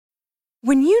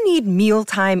When you need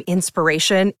mealtime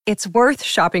inspiration, it's worth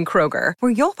shopping Kroger,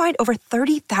 where you'll find over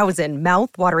 30,000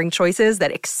 mouth-watering choices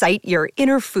that excite your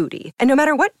inner foodie. And no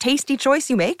matter what tasty choice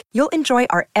you make, you'll enjoy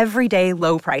our everyday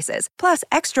low prices, plus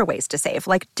extra ways to save,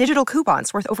 like digital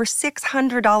coupons worth over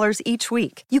 $600 each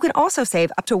week. You can also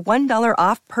save up to $1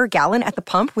 off per gallon at the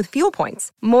pump with fuel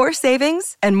points. More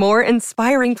savings and more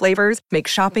inspiring flavors make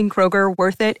shopping Kroger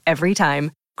worth it every time.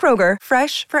 Kroger,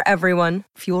 fresh for everyone.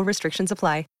 Fuel restrictions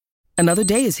apply. Another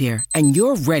day is here, and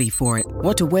you're ready for it.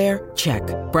 What to wear? Check.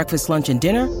 Breakfast, lunch, and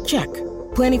dinner? Check.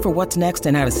 Planning for what's next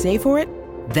and how to save for it?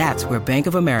 That's where Bank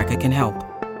of America can help.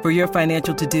 For your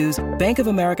financial to-dos, Bank of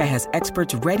America has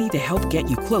experts ready to help get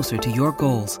you closer to your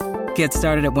goals. Get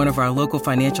started at one of our local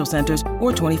financial centers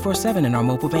or 24/7 in our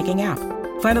mobile banking app.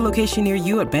 Find a location near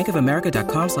you at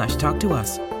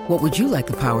bankofamerica.com/talktous. What would you like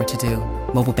the power to do?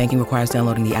 Mobile banking requires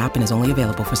downloading the app and is only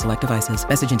available for select devices.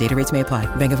 Message and data rates may apply.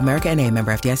 Bank of America N.A.,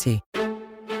 member FDIC.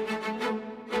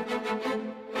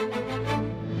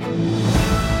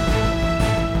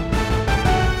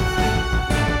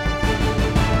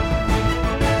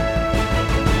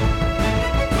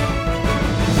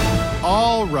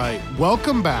 All right,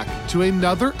 welcome back to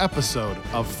another episode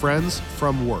of Friends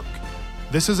from Work.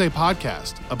 This is a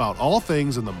podcast about all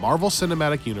things in the Marvel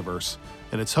Cinematic Universe,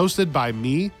 and it's hosted by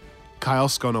me, Kyle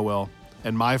Sconowill,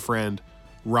 and my friend,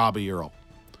 Robbie Earl.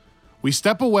 We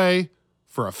step away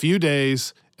for a few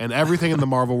days, and everything in the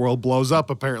Marvel world blows up,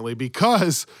 apparently,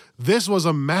 because this was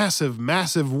a massive,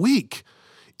 massive week.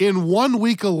 In 1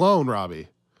 week alone, Robbie,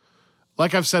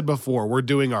 like I've said before, we're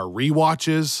doing our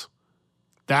rewatches.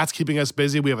 That's keeping us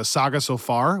busy. We have a saga so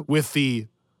far with the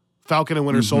Falcon and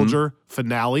Winter Soldier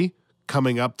finale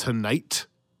coming up tonight.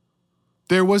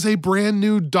 There was a brand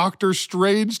new Doctor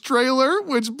Strange trailer,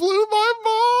 which blew my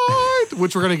mind,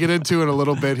 which we're going to get into in a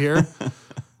little bit here.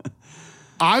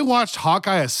 I watched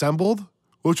Hawkeye Assembled,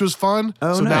 which was fun.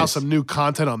 Oh, so nice. now some new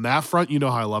content on that front. You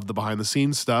know how I love the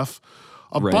behind-the-scenes stuff.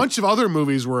 A bunch of other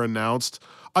movies were announced.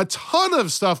 A ton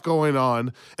of stuff going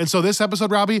on. And so this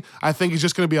episode, Robbie, I think is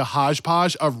just going to be a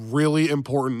hodgepodge of really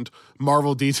important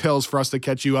Marvel details for us to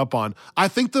catch you up on. I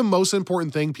think the most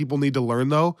important thing people need to learn,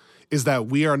 though, is that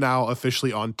we are now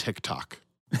officially on TikTok.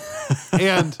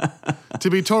 And to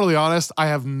be totally honest, I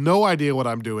have no idea what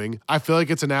I'm doing. I feel like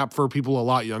it's an app for people a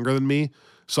lot younger than me,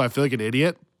 so I feel like an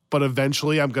idiot. But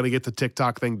eventually I'm going to get the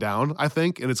TikTok thing down, I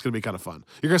think, and it's going to be kind of fun.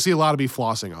 You're going to see a lot of me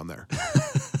flossing on there.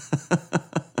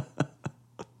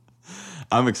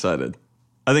 I'm excited.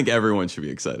 I think everyone should be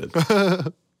excited.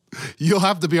 You'll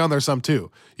have to be on there some too.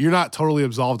 You're not totally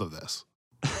absolved of this.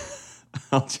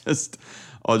 I'll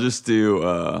just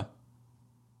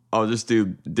do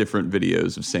different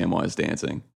videos of Samwise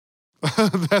dancing.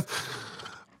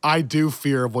 I do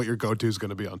fear of what your go-to is going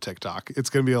to be on TikTok. It's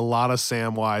going to be a lot of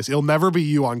Samwise. It'll never be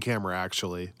you on camera,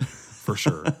 actually, for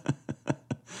sure.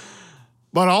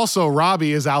 But also,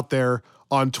 Robbie is out there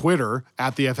on Twitter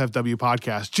at the FFW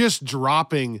Podcast, just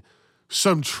dropping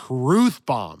some truth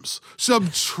bombs, some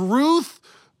truth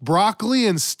broccoli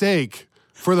and steak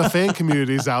for the fan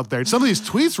communities out there. Some of these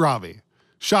tweets, Robbie,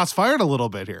 shots fired a little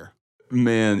bit here.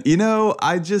 Man,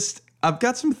 I've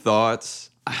got some thoughts.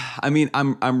 I mean,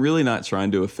 I'm really not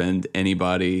trying to offend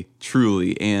anybody,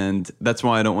 truly, and that's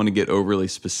why I don't want to get overly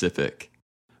specific.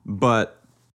 But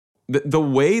the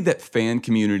way that fan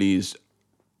communities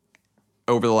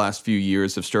over the last few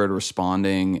years have started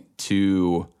responding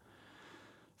to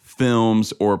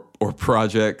films or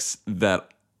projects that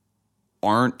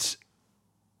aren't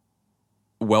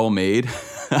well made,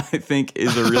 I think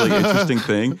is a really interesting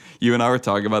thing. You and I were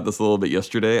talking about this a little bit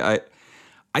yesterday.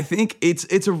 I think it's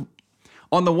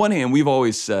on the one hand, we've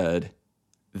always said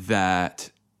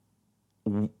that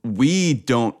we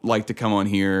don't like to come on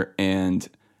here and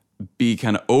be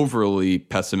kind of overly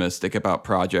pessimistic about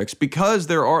projects because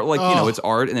there are it's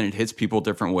art and then it hits people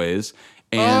different ways.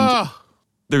 And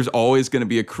there's always going to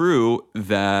be a crew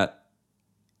that,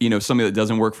 something that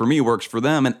doesn't work for me works for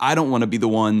them. And I don't want to be the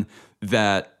one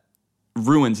that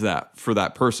ruins that for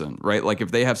that person, right? Like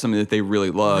if they have something that they really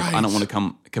love, right. I don't want to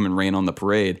come and rain on the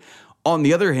parade. On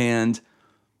the other hand,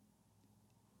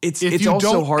 it's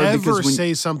also hard because if you don't ever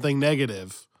say something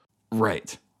negative,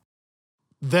 right,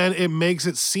 then it makes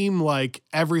it seem like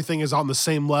everything is on the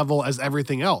same level as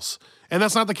everything else. And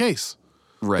that's not the case.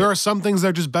 Right. There are some things that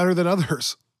are just better than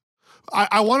others.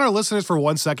 I want our listeners for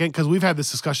 1 second, because we've had this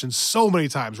discussion so many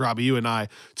times, Robbie, you and I,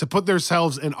 to put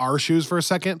themselves in our shoes for a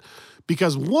second.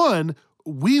 Because one,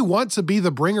 we want to be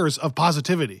the bringers of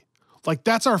positivity. Like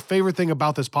that's our favorite thing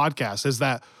about this podcast is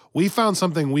that we found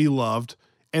something we loved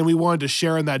and we wanted to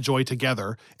share in that joy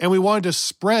together. And we wanted to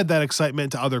spread that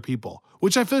excitement to other people,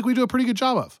 which I feel like we do a pretty good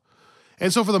job of.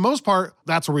 And so for the most part,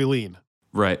 that's where we lean.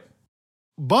 Right.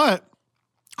 But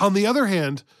on the other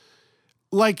hand,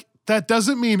 like, that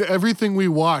doesn't mean everything we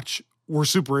watch we're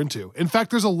super into. In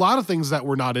fact, there's a lot of things that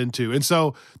we're not into. And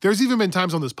so there's even been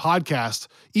times on this podcast,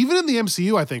 even in the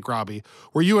MCU, I think, Robbie,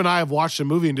 where you and I have watched a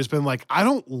movie and just been like, I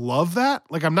don't love that.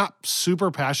 Like, I'm not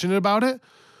super passionate about it.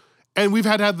 And we've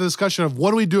had the discussion of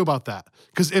what do we do about that?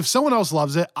 Because if someone else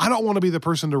loves it, I don't want to be the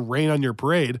person to rain on your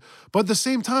parade. But at the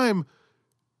same time,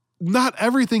 not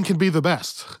everything can be the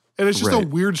best. And it's just a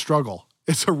weird struggle.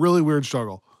 It's a really weird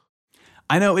struggle.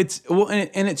 I know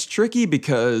and it's tricky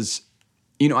because,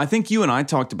 you know, I think you and I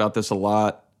talked about this a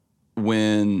lot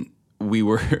when we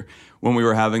were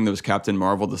having those Captain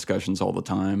Marvel discussions all the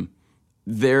time.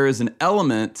 There is an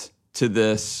element to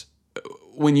this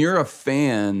when you're a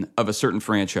fan of a certain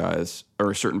franchise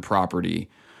or a certain property,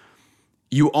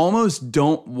 you almost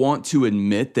don't want to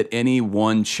admit that any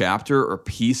one chapter or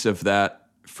piece of that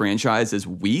franchise is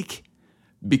weak,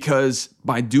 because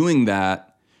by doing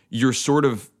that, you're sort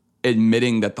of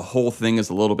admitting that the whole thing is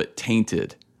a little bit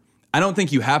tainted. I don't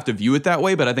think you have to view it that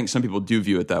way, but I think some people do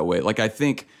view it that way. Like, I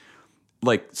think,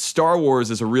 like, Star Wars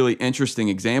is a really interesting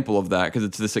example of that because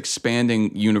it's this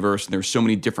expanding universe and there's so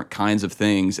many different kinds of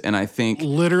things. And I think...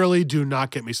 Literally, do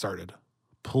not get me started.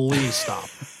 Please stop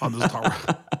on this Star Wars.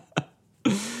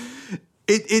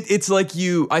 It's like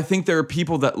I think there are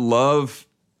people that love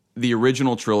the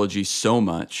original trilogy so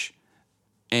much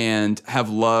and have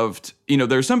loved, you know,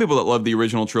 there are some people that love the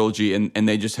original trilogy and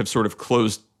they just have sort of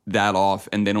closed that off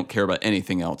and they don't care about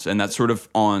anything else. And that's sort of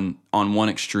on one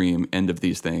extreme end of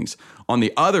these things. On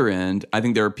the other end, I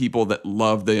think there are people that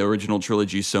love the original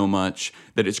trilogy so much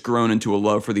that it's grown into a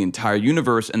love for the entire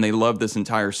universe and they love this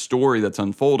entire story that's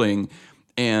unfolding,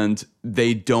 and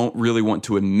they don't really want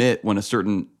to admit when a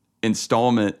certain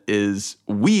installment is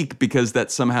weak because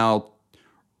that somehow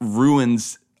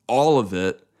ruins all of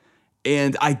it.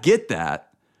 And I get that.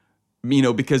 You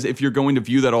know, because if you're going to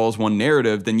view that all as one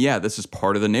narrative, then yeah, this is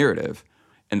part of the narrative.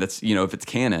 And that's, you know, if it's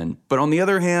canon. But on the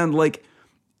other hand, like,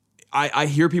 I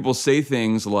hear people say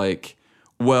things like,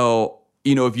 well,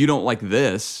 you know, if you don't like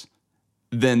this,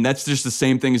 then that's just the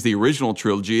same thing as the original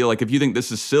trilogy. Like, if you think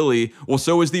this is silly, well,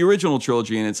 so is the original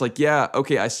trilogy. And it's like, yeah,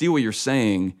 okay, I see what you're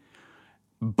saying.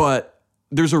 But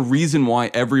there's a reason why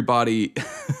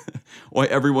why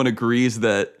everyone agrees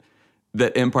that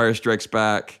Empire Strikes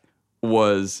Back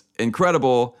was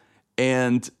incredible,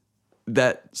 and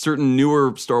that certain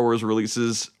newer Star Wars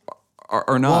releases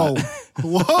are not.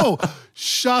 Whoa,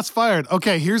 shots fired.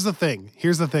 Okay, here's the thing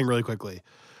really quickly.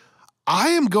 I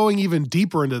am going even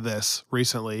deeper into this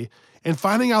recently and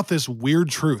finding out this weird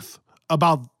truth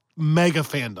about mega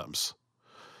fandoms.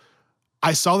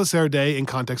 I saw this the other day in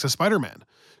context of Spider-Man.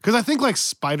 Because I think, like,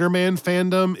 Spider-Man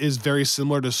fandom is very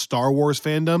similar to Star Wars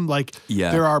fandom. Like,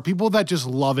 there are people that just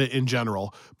love it in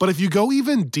general. But if you go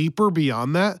even deeper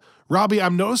beyond that, Robbie,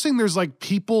 I'm noticing there's, like,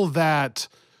 people that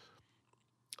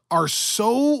are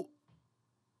so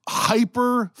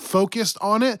hyper-focused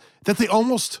on it that they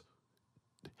almost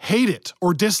hate it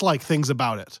or dislike things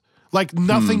about it. Like,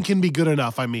 nothing can be good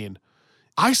enough, I mean.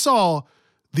 I saw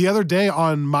the other day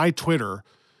on my Twitter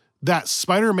that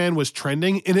Spider-Man was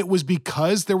trending, and it was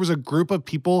because there was a group of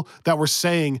people that were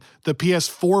saying the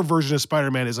PS4 version of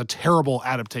Spider-Man is a terrible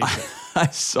adaptation. I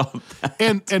saw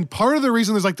that. And part of the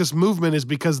reason there's like this movement is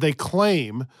because they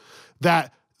claim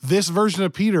that this version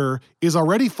of Peter is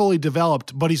already fully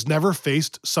developed, but he's never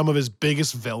faced some of his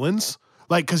biggest villains,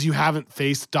 like, because you haven't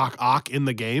faced Doc Ock in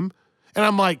the game. And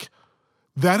I'm like,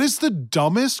 that is the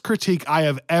dumbest critique I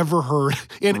have ever heard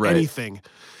in anything.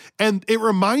 And it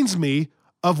reminds me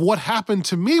of what happened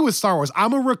to me with Star Wars.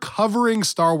 I'm a recovering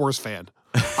Star Wars fan.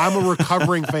 I'm a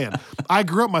recovering fan. I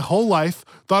grew up my whole life,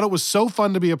 thought it was so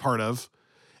fun to be a part of.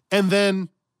 And then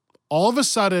all of a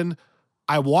sudden,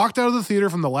 I walked out of the theater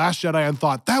from The Last Jedi and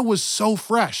thought, that was so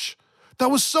fresh.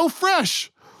 That was so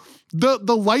fresh.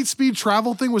 The light speed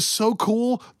travel thing was so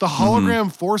cool. The hologram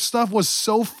Force stuff was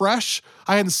so fresh.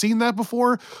 I hadn't seen that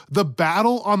before. The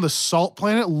battle on the Salt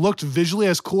Planet looked visually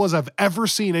as cool as I've ever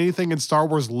seen anything in Star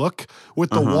Wars look, with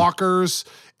the walkers,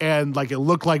 and like it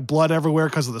looked like blood everywhere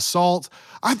because of the salt.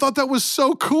 I thought that was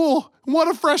so cool. What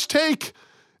a fresh take.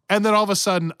 And then all of a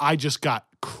sudden, I just got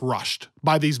crushed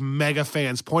by these mega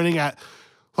fans pointing at,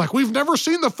 like, we've never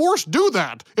seen the Force do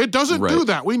that. It doesn't do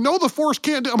that. We know the Force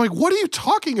can't do. I'm like, what are you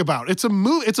talking about? It's a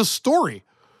it's a story.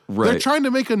 They're trying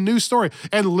to make a new story.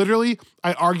 And literally,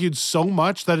 I argued so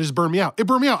much that it just burned me out. It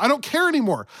burned me out. I don't care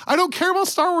anymore. I don't care about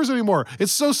Star Wars anymore.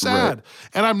 It's so sad.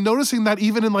 And I'm noticing that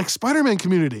even in, like, Spider-Man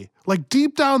community. Like,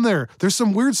 deep down there's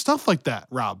some weird stuff like that,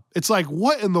 Rob. It's like,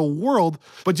 what in the world?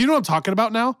 But do you know what I'm talking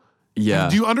about now? Yeah.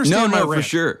 Do you understand my rant? For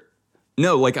sure.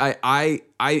 No, like I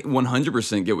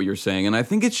 100% get what you're saying. And I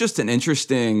think it's just an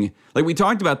interesting, like we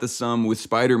talked about this some with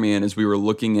Spider-Man as we were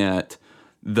looking at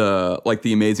the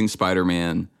Amazing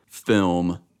Spider-Man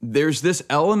film. There's this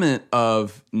element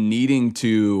of needing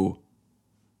to,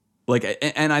 like,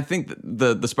 and I think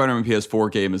the Spider-Man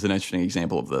PS4 game is an interesting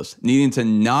example of this, needing to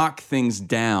knock things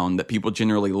down that people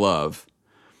generally love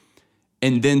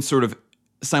and then sort of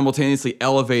simultaneously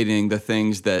elevating the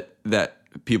things that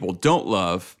people don't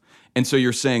love. And so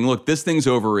you're saying, look, this thing's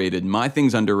overrated, my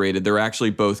thing's underrated, they're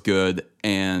actually both good,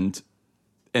 and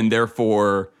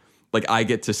therefore, like, I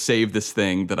get to save this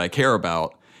thing that I care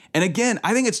about. And again,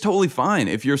 I think it's totally fine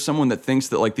if you're someone that thinks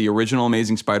that, like, the original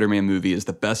Amazing Spider-Man movie is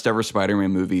the best ever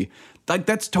Spider-Man movie. Like,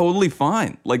 that's totally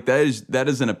fine. Like, that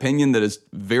is an opinion that is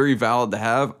very valid to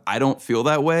have. I don't feel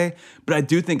that way, but I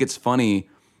do think it's funny,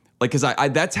 like, because I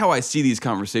that's how I see these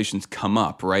conversations come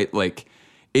up, right? Like,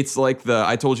 it's like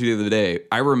I told you the other day,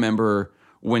 I remember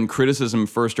when criticism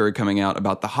first started coming out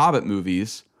about the Hobbit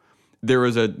movies, there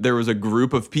was a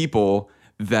group of people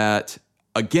that,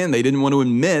 again, they didn't want to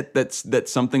admit that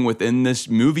something within this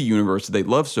movie universe that they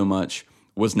love so much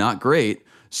was not great.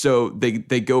 So they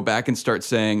go back and start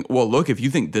saying, well, look, if you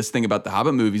think this thing about the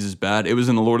Hobbit movies is bad, it was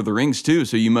in the Lord of the Rings too.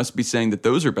 So you must be saying that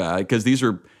those are bad because these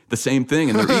are the same thing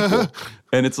and they're equal.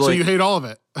 And it's like, so you hate all of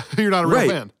it. You're not a real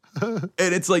fan. And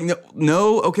it's like,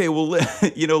 no, okay, well,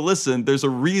 listen, there's a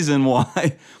reason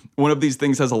why one of these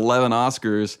things has 11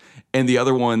 Oscars and the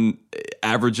other one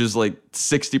averages like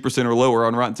 60% or lower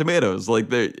on Rotten Tomatoes. Like,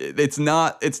 it's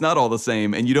not all the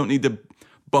same, and you don't need to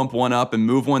bump one up and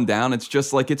move one down. It's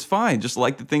just like, it's fine. Just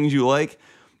like the things you like.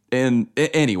 And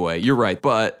anyway, you're right,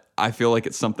 but I feel like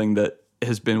it's something that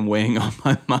has been weighing on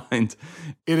my mind.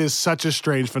 It is such a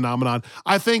strange phenomenon.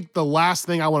 I think the last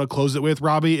thing I want to close it with,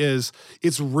 Robbie, is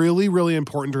it's really, really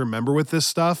important to remember with this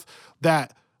stuff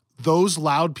that those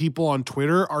loud people on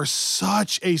Twitter are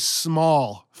such a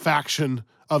small faction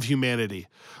of humanity.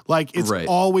 Like, it's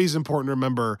always important to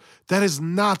remember that is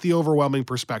not the overwhelming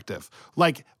perspective.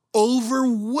 Like,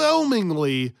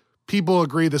 overwhelmingly, people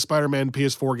agree the Spider-Man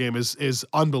PS4 game is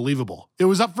unbelievable. It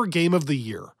was up for Game of the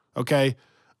Year, okay?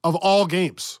 Of all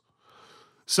games.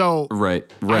 So I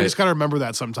just got to remember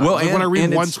that sometimes. Well, like when I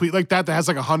read one tweet like that has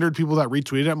like 100 people that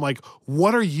retweeted it, I'm like,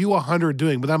 what are you 100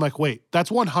 doing? But then I'm like, wait, that's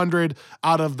 100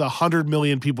 out of the 100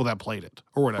 million people that played it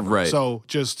or whatever. Right. So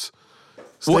just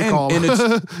stay calm.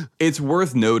 And it's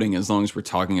worth noting, as long as we're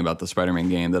talking about the Spider-Man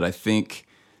game, that I think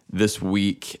this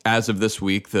week, as of this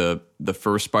week, the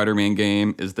first Spider-Man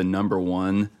game is the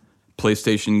 #1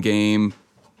 PlayStation game,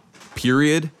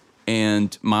 period.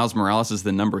 And Miles Morales is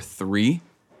the #3,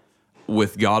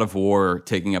 with God of War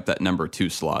taking up that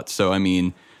 #2 slot. So, I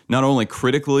mean, not only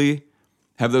critically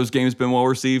have those games been well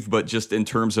received, but just in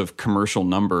terms of commercial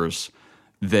numbers,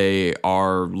 they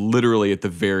are literally at the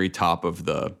very top of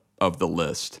the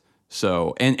list.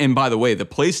 So, and by the way, the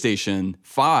PlayStation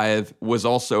 5 was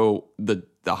also the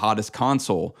hottest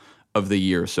console of the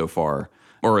year so far,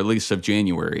 or at least of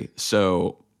January.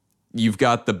 So you've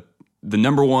got the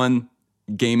 #1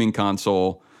 gaming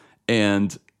console,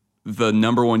 and the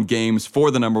 #1 games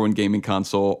for the #1 gaming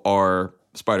console are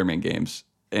Spider-Man games.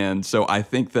 And so I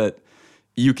think that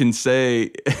you can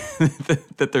say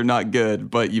that they're not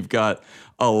good, but you've got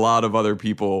a lot of other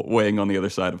people weighing on the other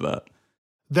side of that.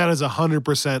 That is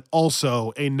 100%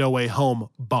 also a No Way Home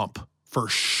bump for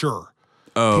sure.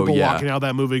 Oh, people walking out of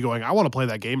that movie going, I want to play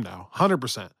that game now.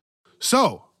 100%.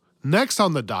 So next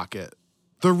on the docket,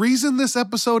 the reason this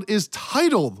episode is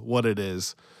titled what it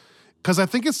is, because I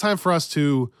think it's time for us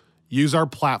to use our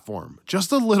platform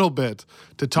just a little bit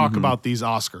to talk about these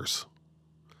Oscars.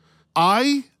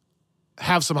 I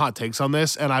have some hot takes on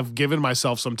this, and I've given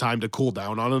myself some time to cool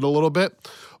down on it a little bit,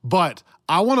 but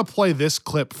I want to play this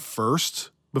clip first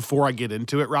before I get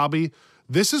into it, Robbie.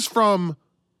 This is from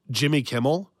Jimmy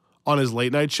Kimmel on his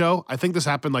late night show. I think this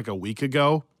happened like a week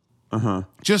ago.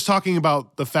 Just talking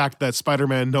about the fact that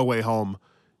Spider-Man No Way Home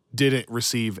didn't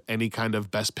receive any kind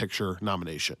of Best Picture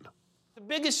nomination. The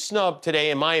biggest snub today,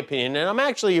 in my opinion, and I'm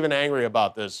actually even angry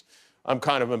about this, I'm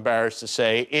kind of embarrassed to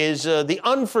say, is the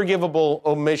unforgivable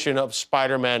omission of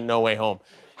Spider-Man No Way Home.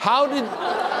 How did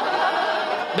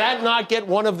that not get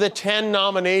one of the 10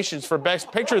 nominations for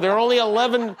Best Picture? There are only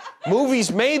 11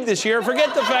 movies made this year.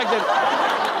 Forget the fact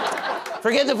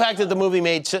that the movie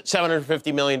made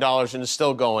 $750 million and is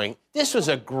still going. This was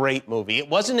a great movie. It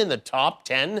wasn't in the top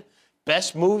 10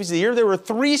 best movies of the year. There were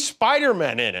 3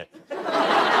 Spider-Men in it.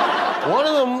 One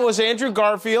of them was Andrew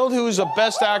Garfield, who's a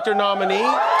Best Actor nominee.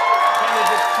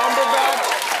 Benedict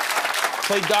Cumberbatch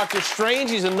played Doctor Strange.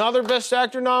 He's another Best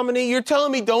Actor nominee. You're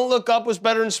telling me Don't Look Up was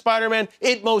better than Spider-Man?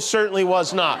 It most certainly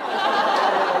was not.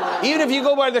 Even if you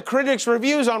go by the critics'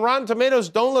 reviews on Rotten Tomatoes,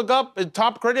 Don't Look Up, the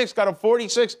top critics got a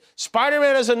 46.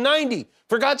 Spider-Man has a 90.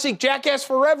 For God's sake, Jackass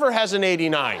Forever has an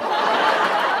 89.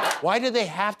 Why do they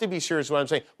have to be serious, what I'm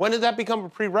saying? When did that become a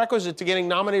prerequisite to getting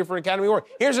nominated for an Academy Award?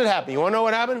 Here's what happened. You want to know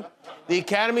what happened? The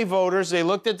Academy voters, they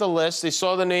looked at the list, they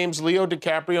saw the names Leo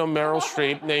DiCaprio and Meryl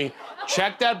Streep, and they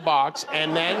checked that box,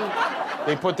 and then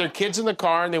they put their kids in the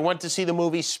car, and they went to see the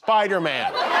movie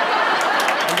Spider-Man.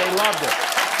 And they loved it.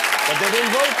 But they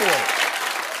didn't vote for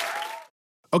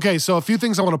it. Okay, so a few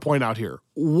things I want to point out here.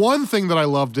 One thing that I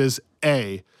loved is,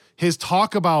 A, his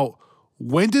talk about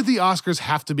when did the Oscars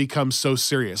have to become so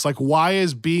serious? Like, why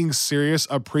is being serious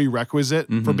a prerequisite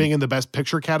for being in the Best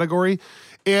Picture category?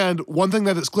 And one thing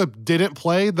that this clip didn't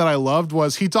play that I loved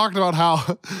was he talked about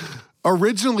how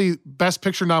originally Best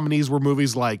Picture nominees were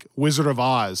movies like Wizard of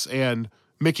Oz and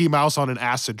Mickey Mouse on an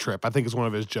acid trip, I think is one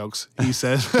of his jokes, he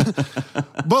says.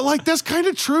 But like, that's kind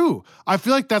of true. I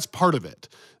feel like that's part of it.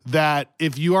 That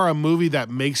if you are a movie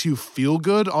that makes you feel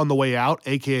good on the way out,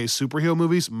 AKA superhero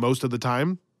movies, most of the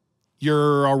time,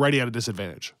 you're already at a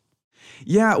disadvantage.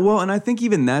 Yeah, well, and I think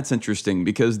even that's interesting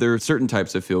because there are certain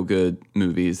types of feel-good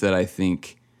movies that I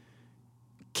think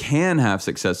can have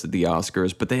success at the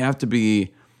Oscars, but they have to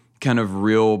be kind of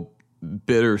real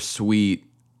bittersweet,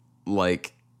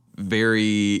 like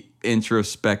very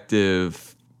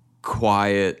introspective,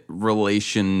 quiet,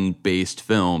 relation-based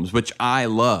films, which I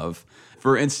love.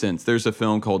 For instance, there's a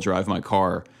film called Drive My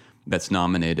Car that's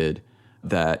nominated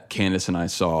that Candace and I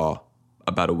saw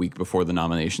about a week before the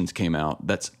nominations came out.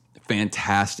 That's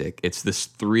fantastic. It's this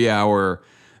 3-hour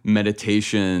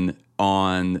meditation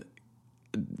on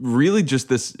really just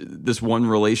this one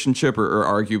relationship or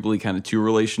arguably kind of two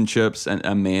relationships and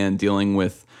a man dealing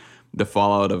with the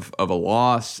fallout of a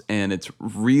loss. And it's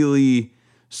really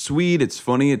sweet. It's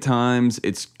funny at times.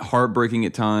 It's heartbreaking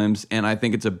at times. And I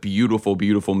think it's a beautiful,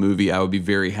 beautiful movie. I would be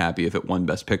very happy if it won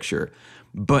Best Picture.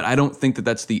 But I don't think that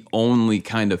that's the only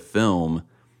kind of film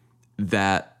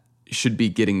that should be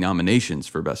getting nominations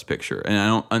for Best Picture.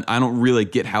 And I don't really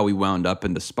get how we wound up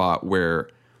in the spot where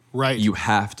you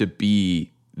have to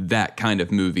be that kind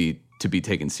of movie to be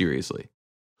taken seriously.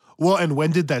 Well, and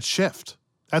when did that shift?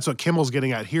 That's what Kimmel's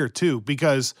getting at here too,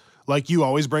 because like you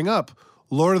always bring up,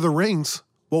 Lord of the Rings,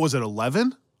 what was it,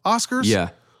 11 Oscars? Yeah.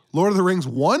 Lord of the Rings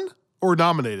won or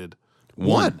nominated?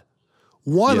 Won.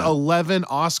 Yeah. 11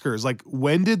 Oscars. Like,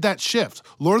 when did that shift?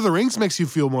 Lord of the Rings makes you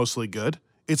feel mostly good.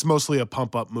 It's mostly a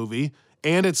pump-up movie,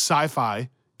 and it's sci-fi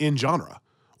in genre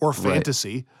or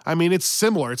fantasy. Right. I mean, it's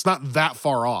similar. It's not that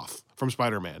far off from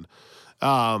Spider-Man.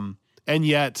 And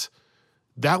yet,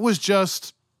 that was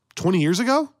just 20 years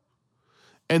ago?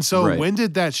 And so when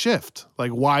did that shift?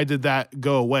 Like, why did that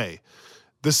go away?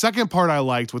 The second part I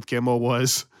liked with Kimmel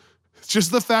was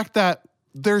just the fact that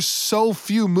there's so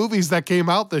few movies that came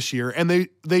out this year, and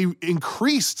they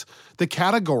increased the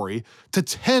category to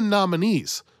 10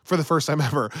 nominees for the first time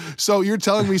ever. So you're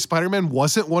telling me Spider-Man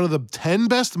wasn't one of the 10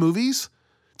 best movies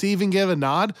to even give a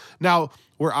nod? Now,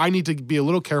 where I need to be a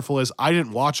little careful is I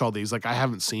didn't watch all these. Like, I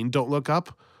haven't seen Don't Look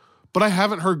Up, but I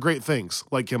haven't heard great things,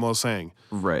 like Kimmel is saying.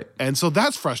 Right. And so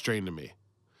that's frustrating to me.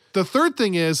 The third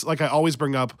thing is, like I always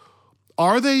bring up,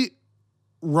 are they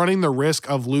running the risk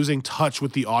of losing touch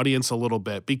with the audience a little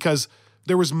bit? Because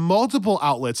there was multiple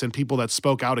outlets and people that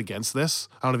spoke out against this.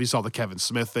 I don't know if you saw the Kevin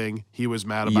Smith thing. He was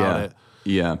mad about it.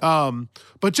 Yeah.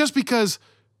 But just because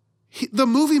the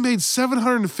movie made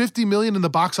 $750 million in the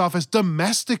box office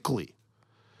domestically.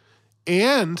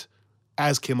 And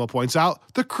as Kimmel points out,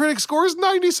 the critic score is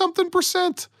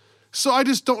 90-something%. So I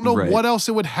just don't know what else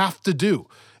it would have to do.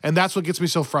 And that's what gets me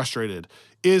so frustrated,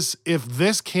 is if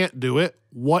this can't do it,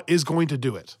 what is going to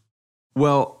do it?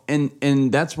 Well,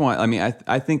 and that's why, I mean,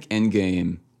 I think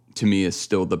Endgame, to me, is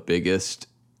still the biggest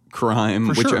crime.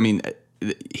 For sure. I mean,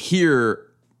 here,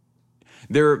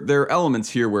 there are elements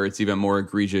here where it's even more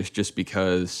egregious just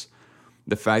because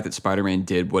the fact that Spider-Man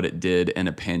did what it did in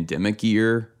a pandemic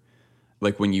year,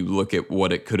 like when you look at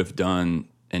what it could have done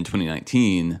in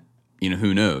 2019,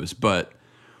 who knows? But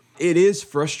it is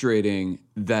frustrating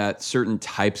that certain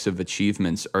types of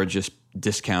achievements are just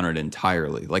discounted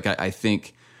entirely. Like, I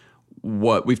think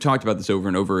what we've talked about this over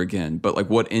and over again, but like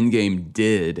what Endgame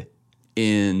did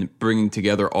in bringing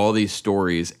together all these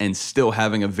stories and still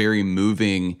having a very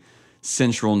moving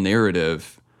central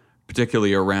narrative,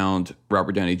 particularly around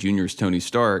Robert Downey Jr.'s Tony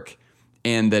Stark,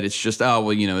 and that it's just,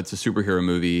 it's a superhero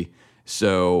movie,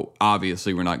 so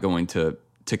obviously we're not going to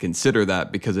consider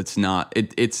that because it's not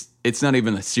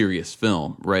even a serious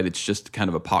film, right? It's just kind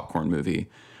of a popcorn movie.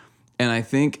 And I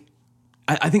think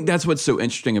that's what's so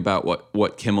interesting about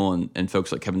what Kimmel and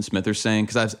folks like Kevin Smith are saying,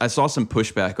 because I saw some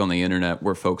pushback on the internet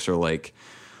where folks are like,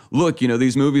 look, you know,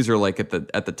 these movies are like at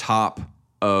the top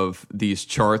of these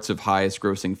charts of highest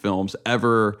grossing films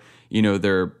ever. You know,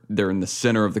 they're in the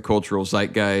center of the cultural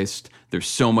zeitgeist. There's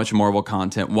so much Marvel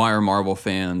content. Why are Marvel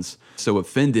fans so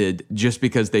offended just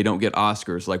because they don't get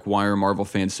Oscars? Like, why are Marvel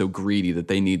fans so greedy that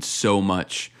they need so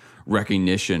much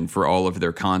recognition for all of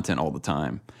their content all the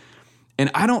time? And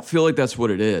I don't feel like that's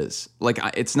what it is. Like,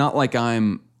 it's not like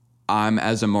I'm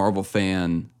as a Marvel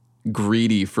fan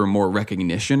greedy for more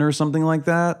recognition or something like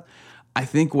that. I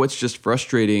think what's just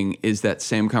frustrating is that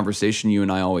same conversation you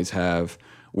and I always have,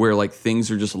 where like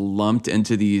things are just lumped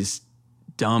into these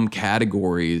dumb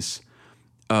categories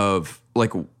of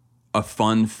like a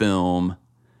fun film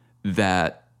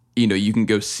that, you know, you can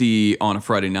go see on a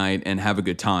Friday night and have a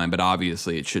good time, but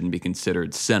obviously it shouldn't be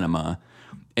considered cinema.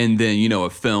 And then, you know, a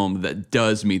film that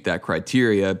does meet that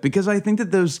criteria, because I think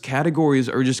that those categories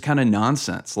are just kind of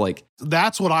nonsense. Like,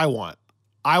 that's what I want.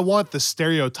 I want the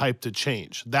stereotype to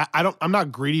change. I'm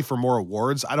not greedy for more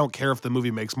awards. I don't care if the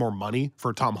movie makes more money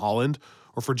for Tom Holland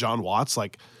or for John Watts.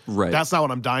 Like, right. That's not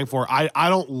what I'm dying for. I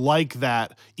don't like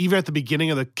that. Even at the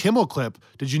beginning of the Kimmel clip,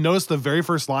 did you notice the very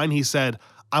first line he said,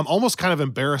 "I'm almost kind of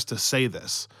embarrassed to say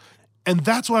this." And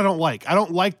that's what I don't like. I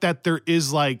don't like that there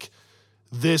is like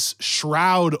this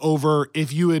shroud over,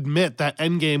 if you admit that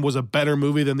Endgame was a better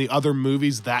movie than the other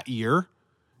movies that year,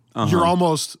 you're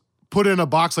almost put in a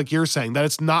box, like you're saying, that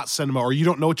it's not cinema, or you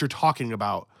don't know what you're talking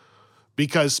about,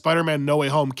 because Spider-Man No Way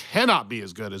Home cannot be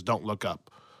as good as Don't Look Up.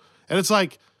 And it's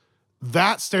like,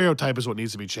 that stereotype is what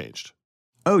needs to be changed.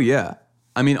 Oh, yeah.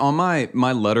 I mean, on my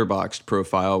Letterboxd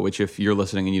profile, which if you're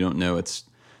listening and you don't know,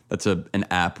 that's an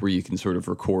app where you can sort of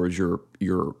record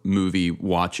your movie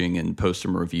watching and post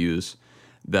some reviews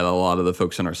that a lot of the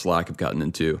folks on our Slack have gotten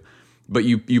into. But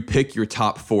you pick your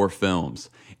top 4 films.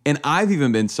 And I've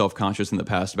even been self-conscious in the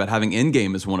past about having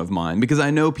Endgame as one of mine, because I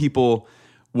know people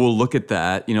will look at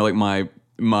that, you know, like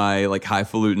my like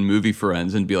highfalutin movie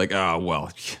friends, and be like, oh, well,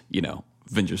 you know,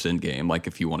 Avengers Endgame, like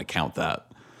if you want to count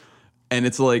that. And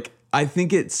it's like, I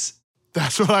think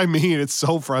that's what I mean. It's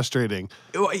so frustrating.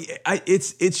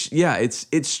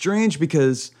 It's strange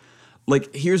because,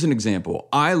 like, here's an example.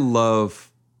 I love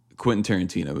Quentin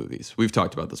Tarantino movies. We've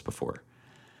talked about this before.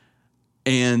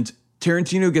 And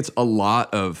Tarantino gets a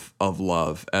lot of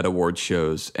love at award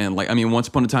shows. And like, I mean, Once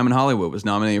Upon a Time in Hollywood was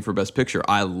nominated for Best Picture.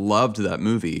 I loved that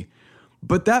movie.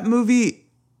 But that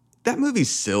movie's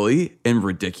silly and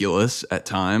ridiculous at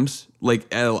times.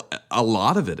 Like, a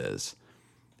lot of it is.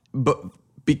 But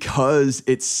because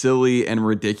it's silly and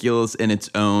ridiculous in its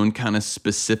own kind of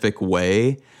specific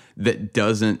way that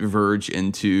doesn't verge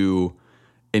into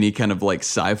any kind of like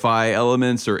sci-fi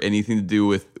elements or anything to do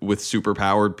with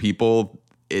superpowered people,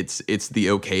 it's the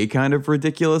okay kind of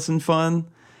ridiculous and fun,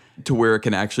 to where it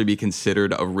can actually be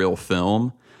considered a real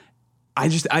film. I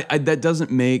that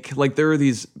doesn't make, like, there are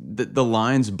these, the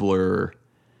lines blur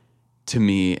to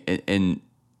me in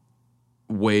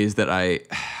ways that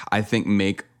I think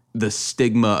make the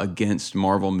stigma against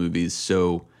Marvel movies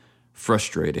so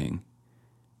frustrating.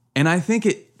 And I think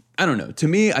I don't know, to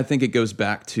me, I think it goes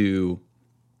back to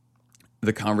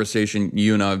the conversation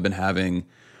you and I have been having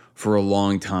for a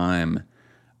long time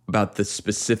about the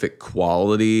specific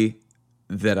quality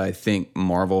that I think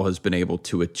Marvel has been able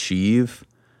to achieve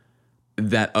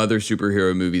that other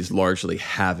superhero movies largely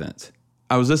haven't.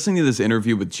 I was listening to this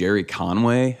interview with Jerry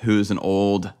Conway, who's an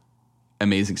old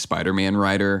Amazing Spider-Man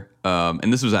writer.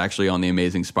 And this was actually on the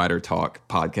Amazing Spider Talk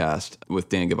podcast with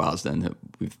Dan Gvozden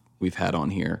that we've had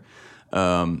on here.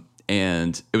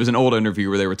 And it was an old interview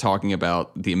where they were talking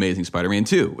about The Amazing Spider-Man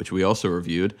 2, which we also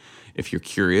reviewed. If you're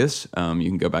curious, you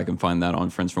can go back and find that on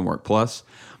Friends from Work Plus.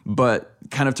 But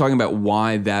kind of talking about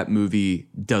why that movie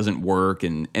doesn't work.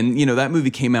 And you know, that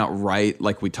movie came out right,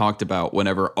 like we talked about,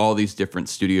 whenever all these different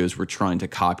studios were trying to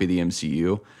copy the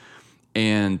MCU.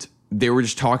 And they were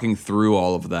just talking through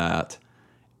all of that.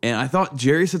 And I thought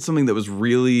Jerry said something that was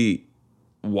really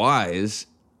wise,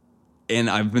 and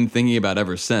I've been thinking about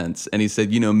ever since. And he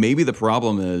said, you know, maybe the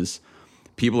problem is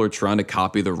people are trying to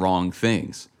copy the wrong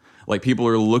things. Like, people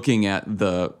are looking at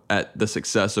the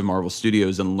success of Marvel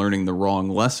Studios and learning the wrong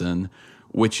lesson,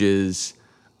 which is,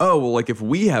 oh, well, like, if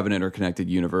we have an interconnected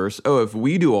universe, if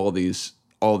we do all these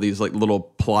like little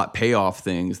plot payoff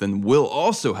things, then we'll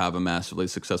also have a massively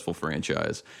successful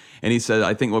franchise. And he said,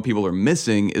 I think what people are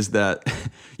missing is that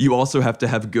you also have to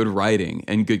have good writing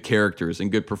and good characters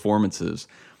and good performances.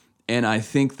 And I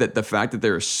think that the fact that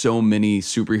there are so many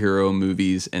superhero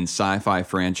movies and sci-fi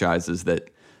franchises that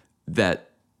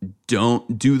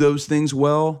don't do those things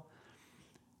well,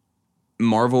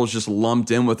 Marvel is just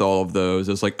lumped in with all of those.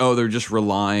 It's like, oh, they're just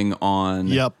relying on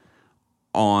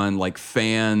like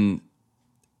fan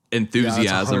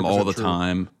enthusiasm all the true.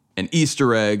 time and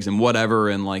Easter eggs and whatever.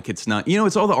 And like, it's not,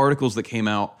 it's all the articles that came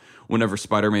out whenever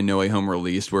Spider-Man No Way Home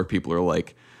released where people are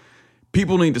like,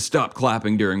 people need to stop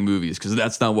clapping during movies because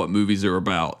that's not what movies are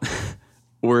about.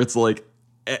 Where it's like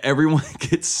everyone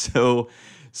gets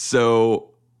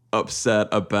so upset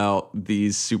about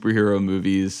these superhero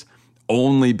movies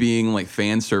only being like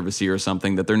fan servicey or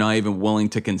something that they're not even willing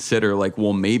to consider like,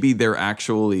 well, maybe they're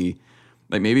actually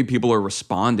like, maybe people are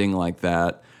responding like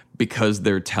that because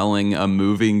they're telling a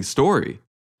moving story.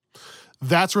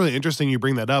 That's really interesting you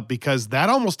bring that up because that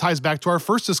almost ties back to our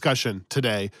first discussion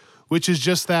today, which is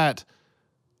just that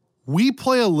we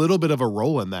play a little bit of a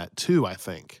role in that too, I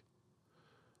think.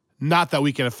 Not that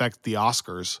we can affect the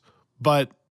Oscars,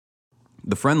 but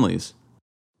the friendlies.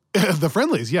 The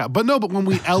friendlies, yeah. But when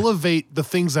we elevate the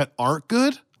things that aren't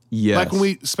good, yes. like when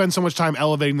we spend so much time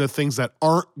elevating the things that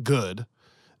aren't good,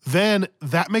 then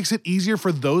that makes it easier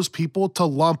for those people to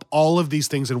lump all of these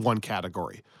things in one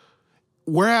category.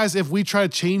 Whereas if we try to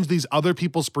change these other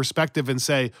people's perspective and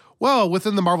say, well,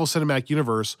 within the Marvel Cinematic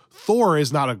Universe, Thor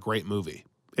is not a great movie.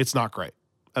 It's not great.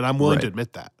 And I'm willing to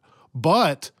admit that.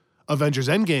 But Avengers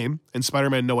Endgame and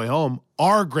Spider-Man No Way Home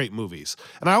are great movies.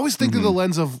 And I always think through the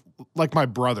lens of like my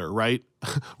brother, right?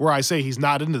 Where I say he's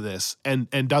not into this and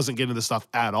doesn't get into this stuff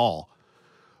at all.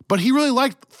 But he really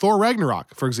liked Thor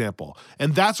Ragnarok, for example.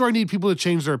 And that's where I need people to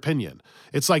change their opinion.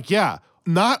 It's like, yeah,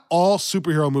 not all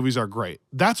superhero movies are great.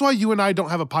 That's why you and I don't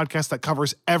have a podcast that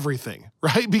covers everything,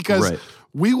 right? Because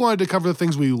we wanted to cover the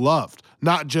things we loved,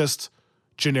 not just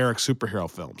generic superhero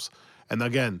films. And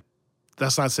again,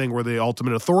 that's not saying we're the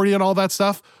ultimate authority on all that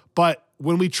stuff, but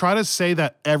when we try to say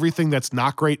that everything that's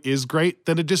not great is great,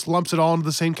 then it just lumps it all into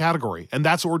the same category. And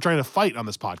that's what we're trying to fight on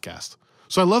this podcast.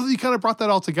 So I love that you kind of brought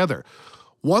that all together.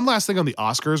 One last thing on the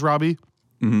Oscars, Robbie.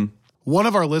 One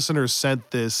of our listeners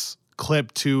sent this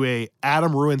clip to a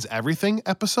Adam Ruins Everything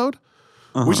episode,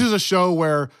 which is a show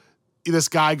where this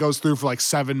guy goes through for like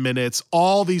 7 minutes,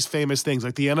 all these famous things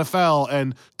like the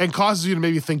NFL and causes you to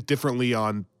maybe think differently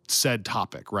on said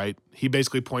topic, right? He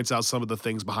basically points out some of the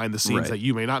things behind the scenes that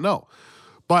you may not know.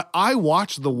 But I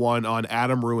watched the one on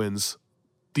Adam Ruins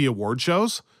the award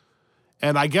shows,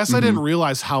 and I guess I didn't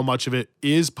realize how much of it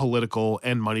is political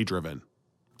and money driven.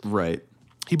 Right.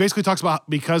 He basically talks about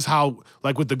because how,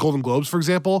 like with the Golden Globes, for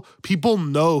example, people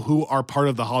know who are part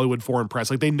of the Hollywood Foreign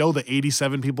Press. Like they know the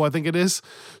 87 people, I think it is.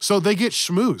 So they get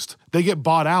schmoozed. They get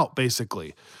bought out,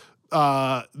 basically.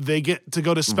 They get to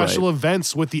go to special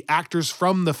events with the actors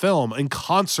from the film and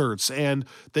concerts, and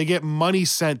they get money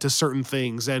sent to certain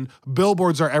things, and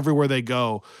billboards are everywhere they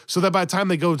go. So that by the time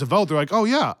they go to vote, they're like, oh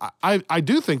yeah, I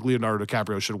do think Leonardo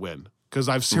DiCaprio should win. Because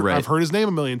I've heard his name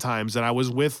a million times, and I was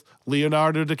with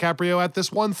Leonardo DiCaprio at this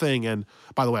one thing. And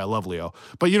by the way, I love Leo.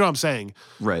 But you know what I'm saying?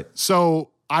 Right.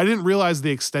 So I didn't realize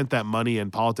the extent that money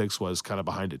and politics was kind of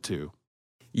behind it too.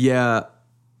 Yeah.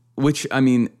 Which, I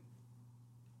mean,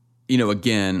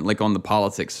 again, like on the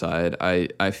politics side,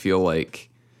 I feel like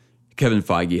Kevin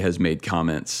Feige has made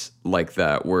comments like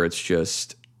that where it's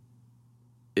just,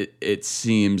 it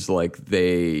seems like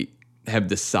they have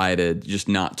decided just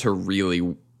not to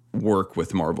really work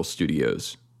with Marvel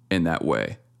Studios in that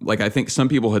way. Like I think some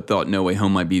people had thought No Way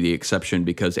Home might be the exception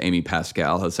because Amy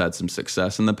Pascal has had some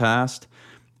success in the past,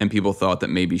 and people thought that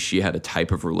maybe she had a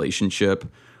type of relationship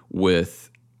with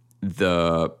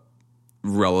the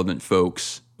relevant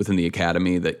folks within the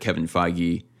Academy that Kevin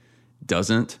Feige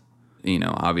doesn't.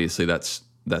 Obviously that's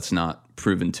not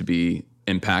proven to be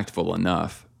impactful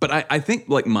enough. But I think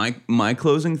like my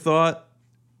closing thought,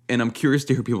 and I'm curious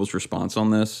to hear people's response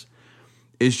on this,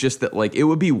 is just that, like, it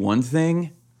would be one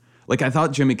thing. Like, I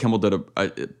thought Jimmy Kimmel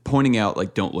did pointing out,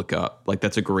 like, Don't Look Up. Like,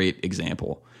 that's a great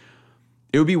example.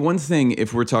 It would be one thing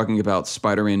if we're talking about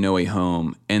Spider-Man No Way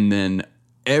Home and then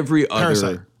every other...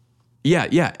 Parasite.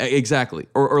 Yeah, exactly.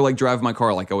 Or like Drive My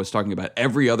Car, like I was talking about.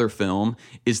 Every other film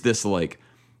is this, like,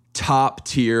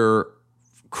 top-tier,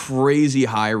 crazy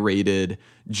high-rated,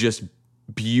 just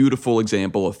beautiful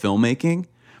example of filmmaking.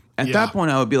 At that point,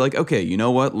 I would be like, okay, you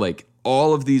know what? Like,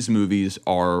 all of these movies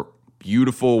are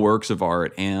beautiful works of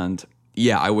art, and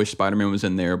yeah, I wish Spider-Man was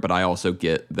in there, but I also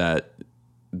get that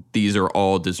these are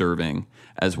all deserving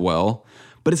as well.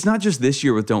 But it's not just this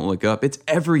year with Don't Look Up, it's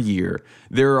every year.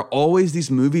 There are always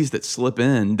these movies that slip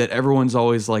in that everyone's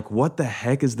always like, what the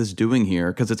heck is this doing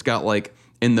here? Because it's got like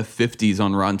in the 50s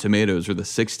on Rotten Tomatoes or the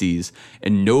 60s,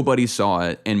 and nobody saw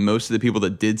it, and most of the people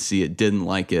that did see it didn't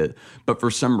like it. But for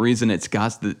some reason, it's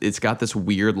got this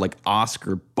weird like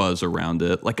Oscar buzz around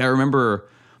it. Like I remember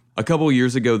a couple of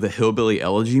years ago, the Hillbilly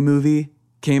Elegy movie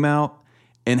came out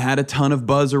and had a ton of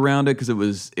buzz around it because it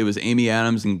was Amy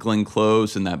Adams and Glenn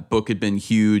Close, and that book had been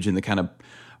huge, and the kind of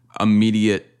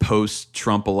immediate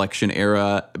post-Trump election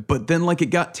era, but then like it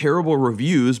got terrible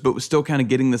reviews, but was still kind of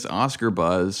getting this Oscar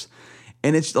buzz.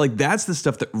 And it's like, that's the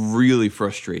stuff that really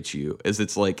frustrates you, is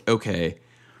it's like, okay,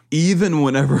 even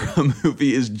whenever a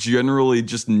movie is generally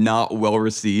just not well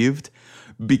received,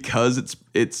 because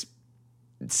it's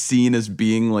seen as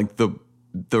being like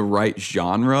the right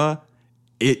genre,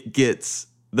 it gets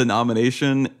the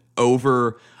nomination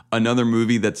over another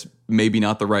movie that's maybe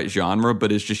not the right genre,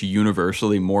 but is just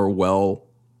universally more well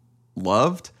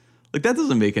loved. Like, that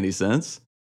doesn't make any sense.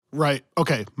 Right.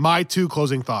 Okay. My 2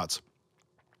 closing thoughts.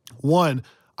 One,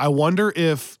 I wonder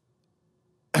if,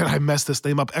 and I mess this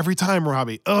name up every time,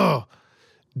 Robbie.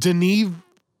 Denis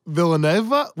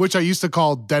Villeneuve, which I used to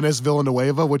call Dennis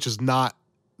Villanueva, which is not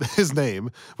his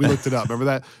name. We looked it up. Remember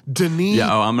that? Denis.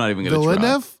 Yeah. Oh, I'm not even going to try.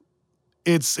 Villeneuve.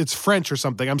 It's French or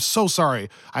something. I'm so sorry.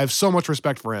 I have so much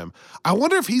respect for him. I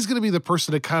wonder if he's going to be the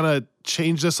person to kind of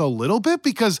change this a little bit,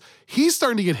 because he's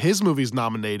starting to get his movies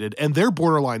nominated and they're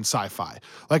borderline sci-fi.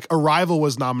 Like Arrival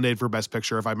was nominated for Best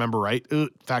Picture, if I remember right.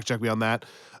 Fact check me on that.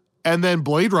 And then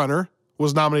Blade Runner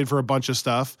was nominated for a bunch of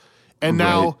stuff. And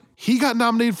now he got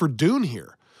nominated for Dune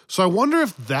here. So I wonder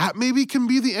if that maybe can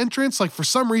be the entrance. Like for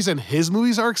some reason, his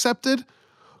movies are accepted.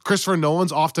 Christopher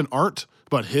Nolan's often aren't,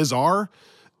 but his are.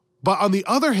 But on the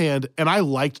other hand, and I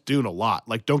liked Dune a lot.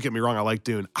 Like, don't get me wrong, I like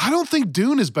Dune. I don't think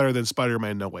Dune is better than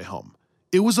Spider-Man No Way Home.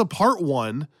 It was a part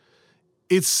 1.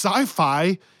 It's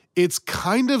sci-fi. It's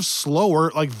kind of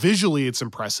slower. Like, visually, it's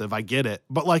impressive. I get it.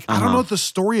 But, like, I don't know if the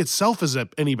story itself is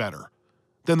any better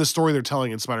than the story they're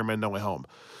telling in Spider-Man No Way Home.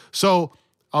 So,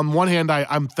 on one hand,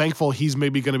 I'm thankful he's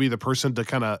maybe going to be the person to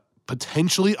kind of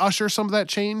potentially usher some of that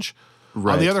change.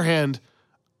 Right. On the other hand,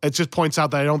 it just points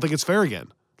out that I don't think it's fair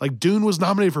again. Like, Dune was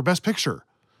nominated for Best Picture,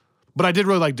 but I did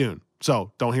really like Dune,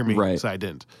 so don't hear me say I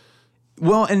didn't.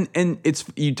 Well, and it's,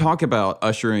 you talk about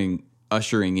ushering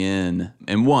in,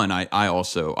 and one, I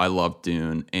love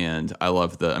Dune, and I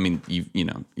love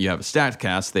you have a stacked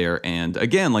cast there, and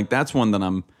again, like, that's one that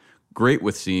I'm great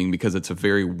with seeing because it's a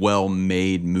very well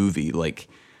made movie. Like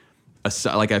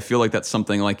I feel like that's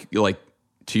something like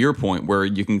to your point, where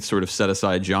you can sort of set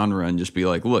aside genre and just be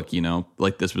like, look,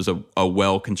 like this was a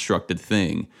well-constructed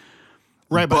thing.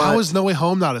 Right, but how is No Way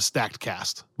Home not a stacked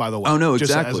cast, by the way? Oh, no,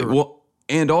 exactly. Well,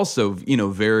 and also,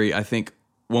 I think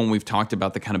when we've talked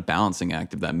about the kind of balancing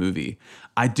act of that movie,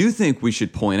 I do think we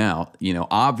should point out,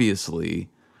 obviously,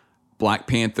 Black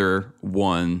Panther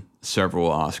won several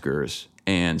Oscars,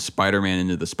 and Spider-Man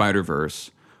Into the Spider-Verse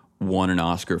won an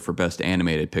Oscar for Best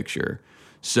Animated Picture.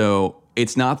 So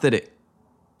it's not that it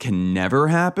can never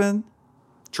happen.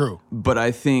 True. But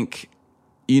I think,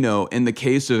 in the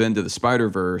case of Into the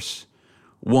Spider-Verse,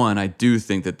 one, I do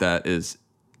think that is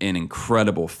an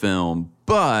incredible film,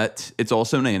 but it's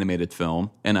also an animated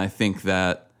film. And I think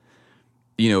that,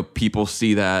 people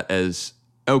see that as,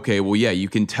 okay, well, yeah, you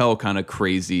can tell kind of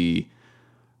crazy,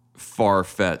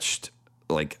 far-fetched,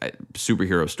 like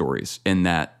superhero stories in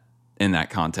that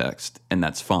context, and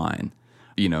that's fine.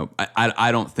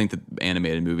 I don't think that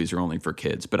animated movies are only for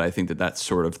kids, but I think that that's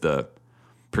sort of the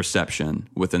perception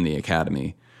within the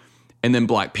Academy. And then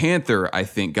Black Panther, I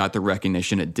think, got the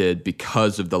recognition it did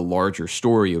because of the larger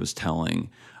story it was telling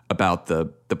about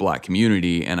the Black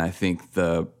community. And I think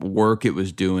the work it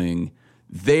was doing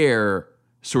there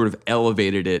sort of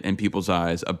elevated it in people's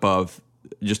eyes above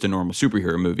just a normal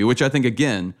superhero movie, which I think,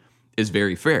 again, is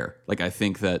very fair. Like, I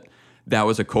think that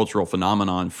was a cultural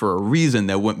phenomenon for a reason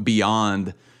that went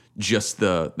beyond just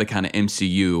the kind of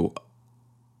MCU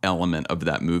element of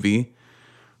that movie.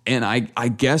 And I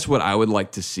guess what I would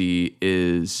like to see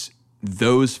is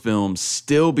those films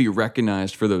still be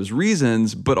recognized for those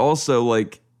reasons, but also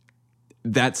like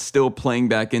that's still playing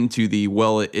back into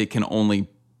it can only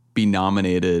be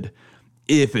nominated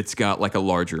if it's got like a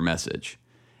larger message.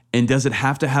 And does it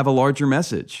have to have a larger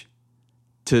message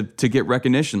to get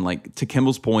recognition? Like, to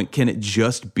Kimball's point, can it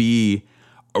just be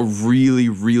a really,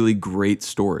 really great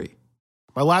story?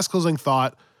 My last closing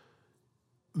thought,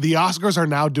 the Oscars are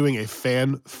now doing a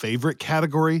fan favorite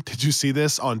category. Did you see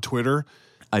this on Twitter?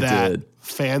 I did.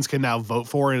 Fans can now vote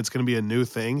for, and it's going to be a new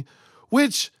thing,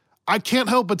 which I can't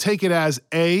help but take it as,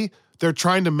 they're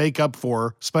trying to make up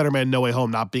for Spider-Man No Way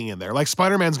Home not being in there. Like,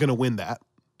 Spider-Man's going to win that,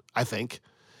 I think.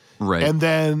 Right. And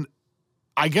then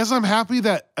I guess I'm happy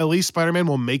that at least Spider-Man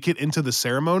will make it into the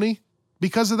ceremony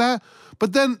because of that.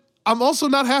 But then I'm also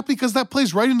not happy because that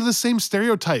plays right into the same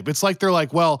stereotype. It's like they're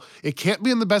like, well, it can't be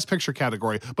in the Best Picture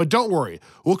category, but don't worry.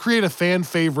 We'll create a fan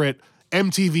favorite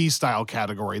MTV style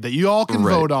category that you all can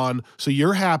vote on, so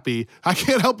you're happy. I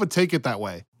can't help but take it that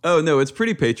way. Oh, no, it's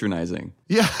pretty patronizing.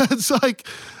 Yeah, it's like,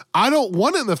 I don't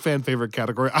want it in the fan favorite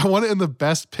category. I want it in the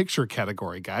best picture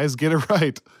category, guys. Get it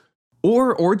right.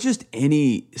 Or just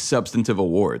any substantive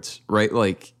awards, right?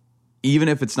 Like, even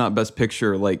if it's not best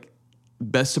picture, like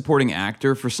best supporting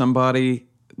actor for somebody,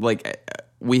 like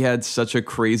we had such a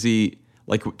crazy,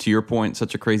 like to your point,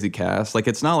 such a crazy cast. Like,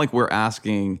 it's not like we're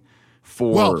asking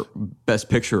for best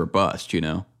picture or bust, you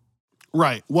know?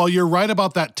 Right. Well, you're right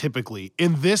about that typically.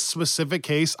 In this specific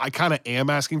case, I kind of am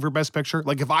asking for best picture.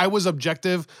 Like, if I was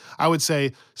objective, I would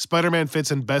say Spider-Man fits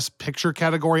in best picture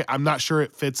category. I'm not sure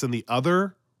it fits in the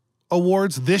other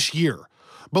awards this year.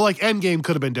 But like Endgame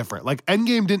could have been different. Like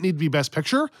Endgame didn't need to be best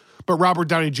picture, but Robert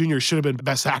Downey Jr. should have been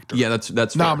best actor. Yeah,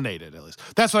 that's nominated at least.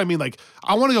 That's what I mean. Like,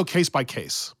 I want to go case by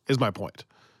case is my point,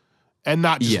 and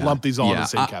not just lump these all in the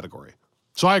same category.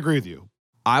 So I agree with you.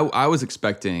 I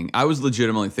was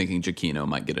legitimately thinking Giacchino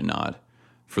might get a nod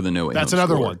for the No Way Home That's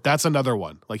another score. one. That's another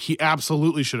one. Like, he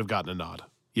absolutely should have gotten a nod.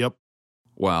 Yep.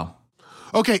 Wow.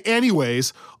 Okay,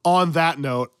 anyways, on that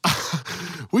note,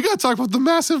 we got to talk about the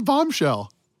massive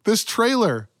bombshell. This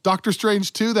trailer, Doctor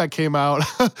Strange 2 that came out.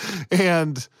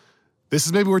 And this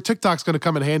is maybe where TikTok's going to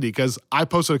come in handy, because I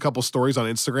posted a couple stories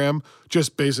on Instagram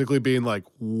just basically being like,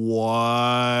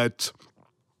 what?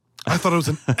 I thought it was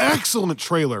an excellent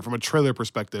trailer from a trailer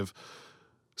perspective.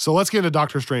 So let's get into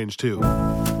Doctor Strange 2.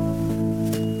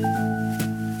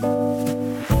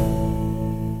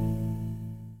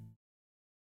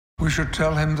 We should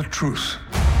tell him the truth.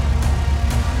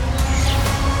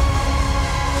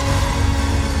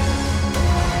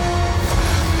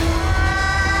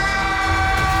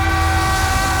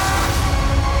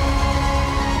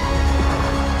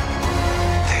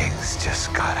 Things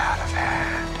just got out of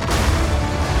hand.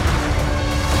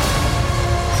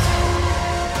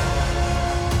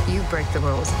 You break the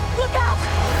rules. Look out!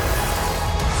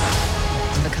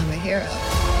 To become a hero.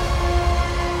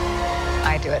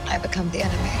 I do it, and I become the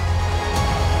enemy.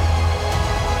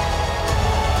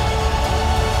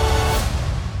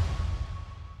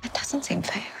 It doesn't seem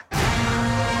fair.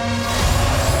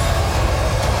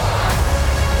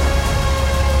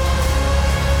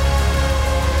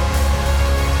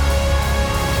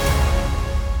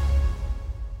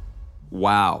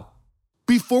 Wow.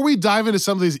 Before we dive into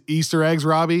some of these Easter eggs,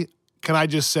 Robbie, can I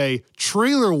just say,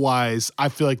 trailer-wise, I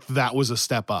feel like that was a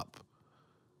step up.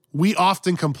 We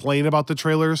often complain about the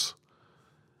trailers.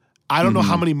 I don't know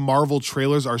how many Marvel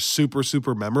trailers are super,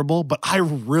 super memorable, but I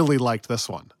really liked this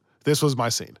one. This was my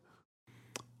scene.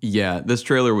 Yeah, this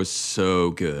trailer was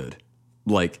so good.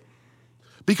 Like,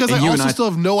 because I also still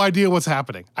have no idea what's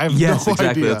happening. I have no exactly.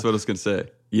 idea. That's what I was going to say.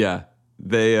 Yeah.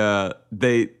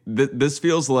 This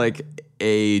feels like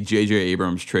a J.J.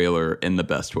 Abrams trailer in the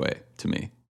best way to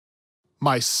me.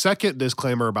 My second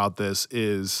disclaimer about this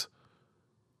is,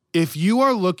 if you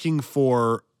are looking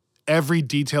for every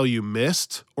detail you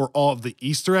missed or all of the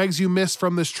Easter eggs you missed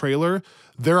from this trailer,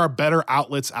 there are better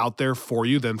outlets out there for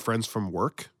you than Friends from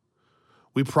Work.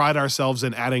 We pride ourselves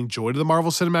in adding joy to the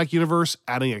Marvel Cinematic Universe,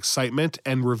 adding excitement,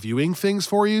 and reviewing things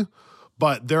for you,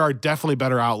 but there are definitely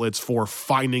better outlets for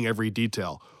finding every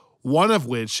detail. One of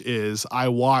which is I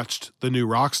watched the new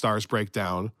Rockstars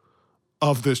breakdown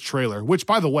of this trailer, which,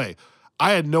 by the way,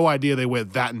 I had no idea they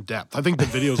went that in depth. I think the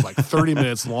video is like 30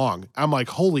 minutes long. I'm like,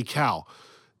 holy cow.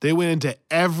 They went into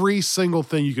every single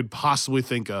thing you could possibly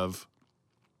think of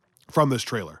from this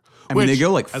trailer. I mean, they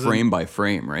go like frame by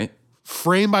frame, right?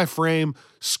 Frame by frame,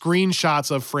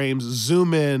 screenshots of frames,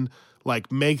 zoom in,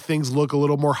 like make things look a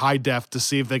little more high def to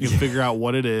see if they can figure out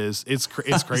what it is. It's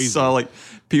crazy. I saw like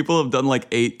people have done like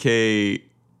 8K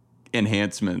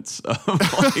enhancements of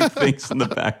like things in the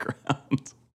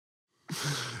background.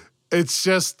 It's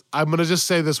just, I'm going to just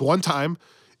say this one time.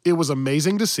 It was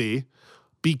amazing to see.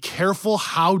 Be careful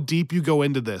how deep you go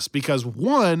into this, because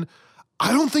one,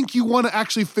 I don't think you want to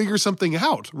actually figure something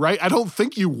out, right? I don't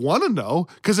think you want to know,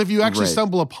 because if you actually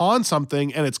stumble upon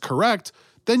something and it's correct,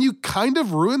 then you kind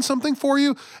of ruin something for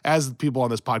you. As people on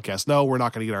this podcast know, we're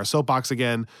not going to get our soapbox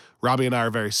again. Robbie and I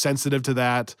are very sensitive to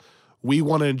that. We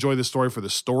want to enjoy the story for the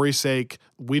story's sake.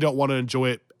 We don't want to enjoy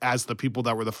it as the people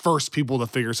that were the first people to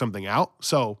figure something out.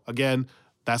 So again,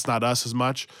 that's not us as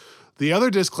much. The other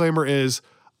disclaimer is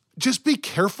just be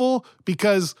careful,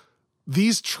 because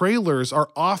these trailers are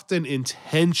often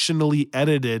intentionally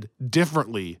edited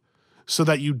differently so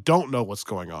that you don't know what's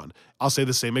going on. I'll say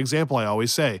the same example I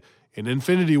always say. In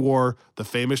Infinity War, the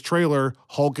famous trailer,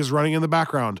 Hulk is running in the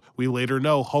background. We later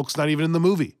know Hulk's not even in the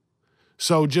movie.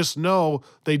 So just know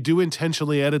they do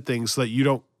intentionally edit things so that you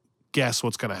don't guess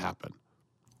what's going to happen.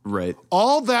 Right.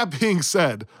 All that being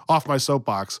said, off my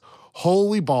soapbox,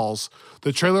 holy balls,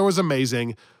 the trailer was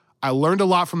amazing. I learned a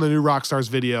lot from the new Rockstars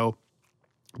video.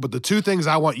 But the two things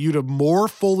I want you to more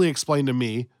fully explain to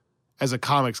me as a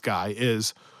comics guy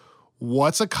is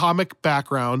what's a comic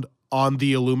background on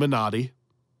the Illuminati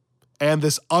and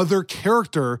this other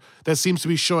character that seems to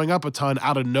be showing up a ton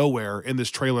out of nowhere in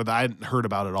this trailer that I hadn't heard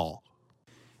about at all.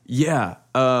 Yeah.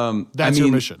 That's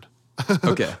your mission.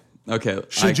 Okay. Okay.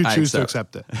 Should you choose to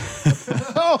accept it?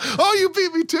 oh, you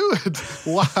beat me to it.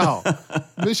 Wow.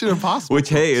 Mission Impossible. Which,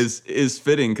 hey, is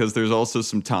fitting because there's also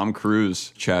some Tom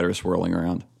Cruise chatter swirling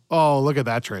around. Oh, look at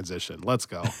that transition. Let's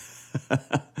go.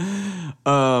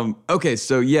 Okay,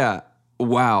 so yeah.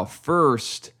 Wow.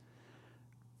 First,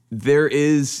 there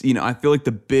is, I feel like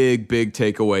the big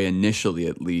takeaway initially,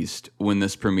 at least, when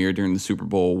this premiered during the Super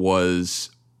Bowl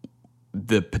was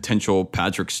the potential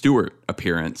Patrick Stewart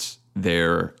appearance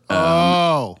there.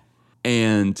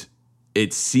 And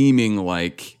it's seeming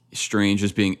like Strange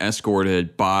is being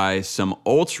escorted by some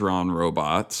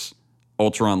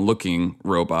Ultron-looking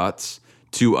robots,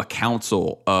 to a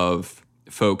council of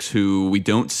folks who we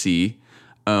don't see.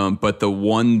 But the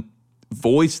one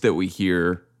voice that we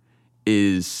hear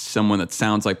is someone that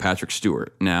sounds like Patrick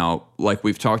Stewart. Now, like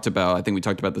we've talked about, I think we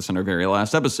talked about this in our very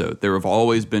last episode, there have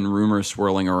always been rumors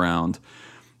swirling around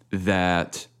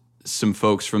that some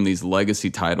folks from these legacy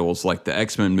titles like the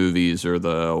X-Men movies or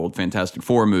the old Fantastic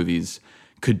Four movies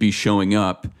could be showing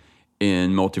up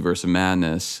in Multiverse of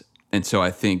Madness. And so I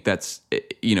think that's,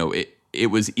 it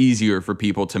was easier for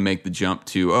people to make the jump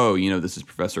to, this is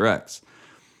Professor X.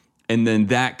 And then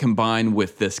that combined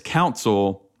with this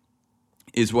council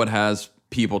is what has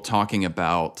people talking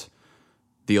about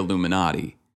the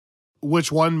Illuminati. Which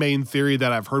one main theory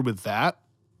that I've heard with that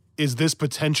is this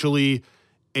potentially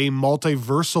a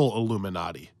multiversal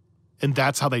Illuminati. And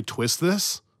that's how they twist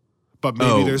this. But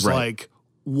maybe there's like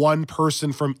one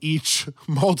person from each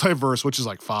multiverse, which is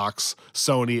like Fox,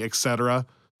 Sony, etc.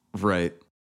 Right.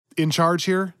 In charge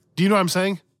here. Do you know what I'm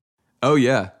saying? Oh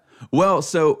yeah. Well,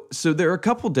 so there are a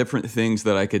couple different things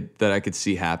that I could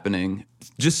see happening.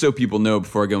 Just so people know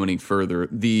before I go any further,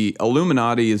 the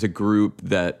Illuminati is a group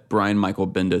that Brian Michael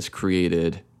Bendis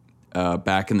created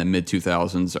back in the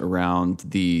mid-2000s around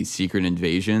the Secret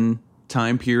Invasion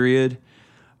time period.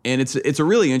 And it's a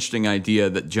really interesting idea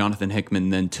that Jonathan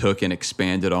Hickman then took and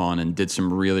expanded on and did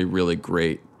some really, really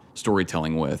great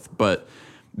storytelling with. But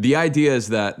the idea is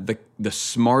that the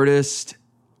smartest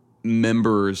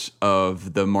members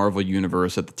of the Marvel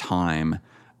Universe at the time,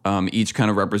 each kind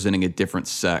of representing a different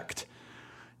sect,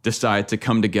 decide to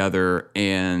come together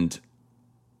and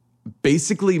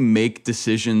basically make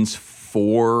decisions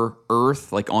for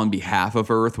Earth, like on behalf of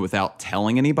Earth, without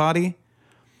telling anybody.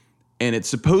 And it's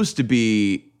supposed to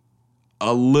be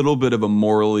a little bit of a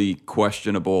morally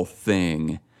questionable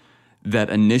thing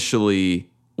that initially,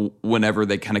 whenever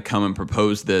they kind of come and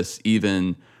propose this,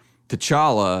 even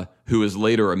T'Challa, who is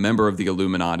later a member of the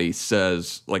Illuminati,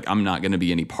 says, like, I'm not going to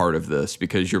be any part of this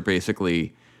because you're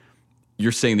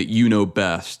saying that you know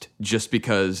best just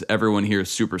because everyone here is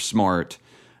super smart,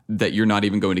 that you're not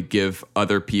even going to give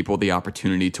other people the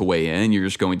opportunity to weigh in. You're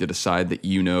just going to decide that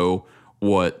you know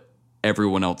what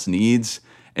everyone else needs.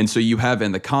 And so you have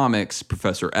in the comics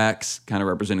Professor X kind of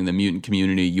representing the mutant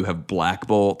community. You have Black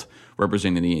Bolt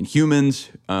representing the Inhumans,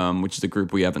 which is a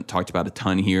group we haven't talked about a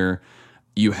ton here.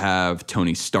 You have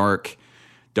Tony Stark,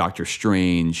 Doctor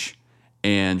Strange,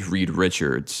 and Reed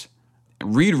Richards.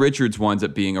 Reed Richards winds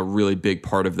up being a really big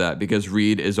part of that because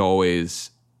Reed is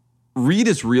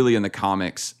really in the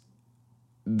comics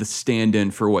the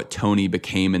stand-in for what Tony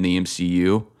became in the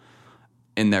MCU,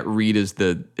 and that Reed is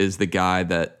the guy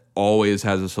that always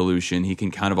has a solution. He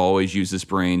can kind of always use his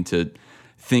brain to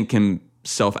think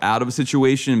himself out of a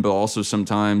situation, but also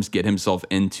sometimes get himself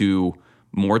into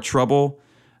more trouble.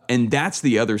 And that's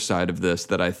the other side of this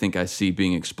that I think I see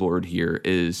being explored here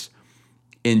is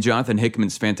in Jonathan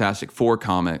Hickman's Fantastic Four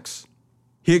comics,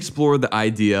 he explored the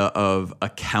idea of a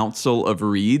council of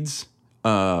Reeds.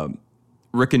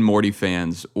 Rick and Morty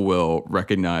fans will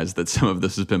recognize that some of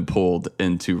this has been pulled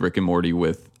into Rick and Morty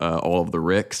with all of the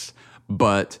Ricks.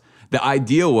 But the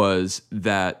idea was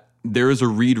that there is a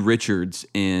Reed Richards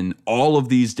in all of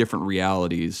these different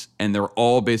realities, and they're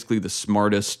all basically the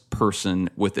smartest person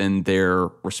within their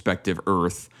respective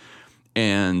Earth.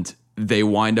 And they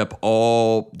wind up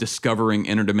all discovering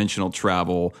interdimensional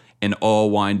travel and all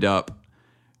wind up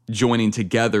joining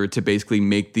together to basically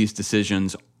make these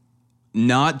decisions,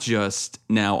 not just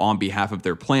now on behalf of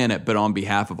their planet, but on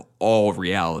behalf of all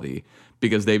reality.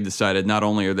 Because they've decided not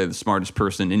only are they the smartest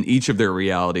person in each of their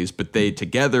realities, but they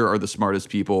together are the smartest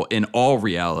people in all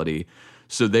reality.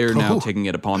 So they're now taking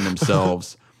it upon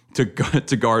themselves to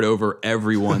guard over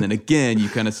everyone. And again, you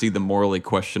kind of see the morally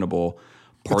questionable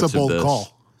parts of this. It's a bold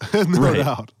call, no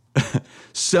doubt.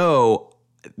 So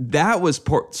that was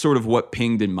sort of what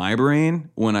pinged in my brain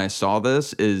when I saw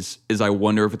this is I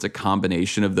wonder if it's a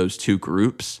combination of those two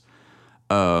groups,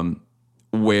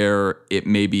 where it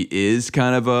maybe is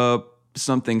kind of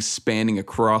something spanning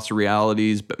across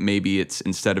realities, but maybe it's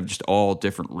instead of just all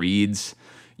different reads,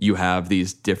 you have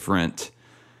these different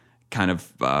kind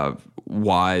of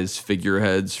wise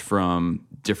figureheads from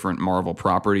different Marvel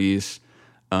properties.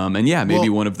 And yeah, maybe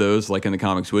one of those, like in the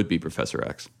comics, would be Professor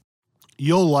X.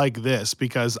 You'll like this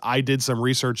because I did some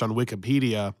research on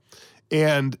Wikipedia,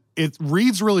 and it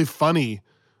reads really funny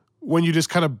when you just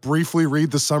kind of briefly read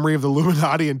the summary of the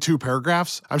Illuminati in 2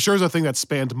 paragraphs. I'm sure it's a thing that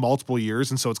spanned multiple years,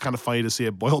 and so it's kind of funny to see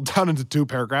it boiled down into 2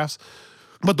 paragraphs.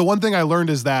 But the one thing I learned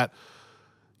is that,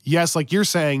 yes, like you're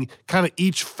saying, kind of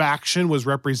each faction was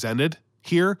represented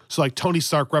here. So like Tony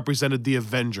Stark represented the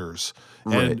Avengers,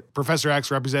 and Professor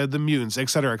X represented the mutants, et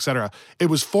cetera, et cetera. It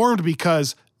was formed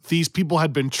because these people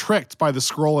had been tricked by the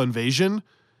Skrull invasion.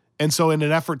 And so in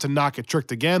an effort to not get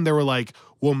tricked again, they were like,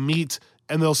 we'll meet,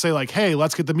 and they'll say like, hey,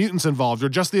 let's get the mutants involved, or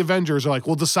just the Avengers, or like,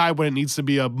 we'll decide when it needs to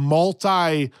be a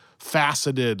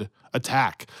multi-faceted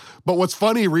attack. But what's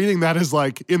funny reading that is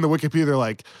like, in the Wikipedia, they're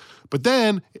like, but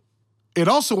then it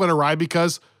also went awry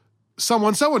because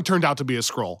someone turned out to be a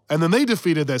Skrull, and then they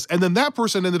defeated this, and then that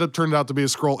person ended up turning out to be a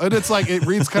Skrull. And it's like, it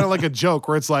reads kind of like a joke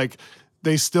where it's like,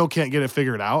 they still can't get it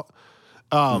figured out.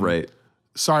 Right.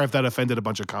 Sorry if that offended a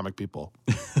bunch of comic people.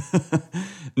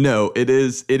 No, it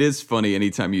is funny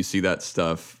anytime you see that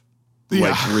stuff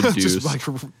like reduced.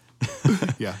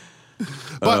 Yeah.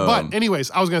 But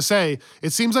anyways, I was going to say,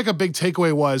 it seems like a big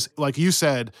takeaway was, like you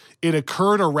said, it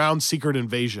occurred around Secret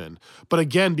Invasion. But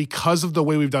again, because of the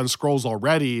way we've done Skrulls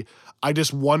already, I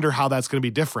just wonder how that's going to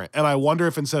be different. And I wonder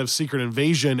if instead of Secret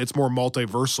Invasion, it's more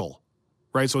multiversal.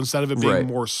 Right? So instead of it being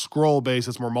more Skrull-based,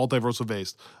 it's more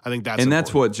multiversal-based. I think that's important.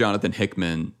 That's what Jonathan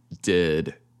Hickman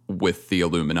did with the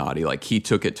Illuminati. Like, he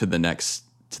took it to the next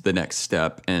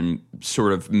step and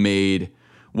sort of made,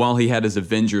 while he had his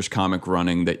Avengers comic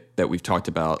running that we've talked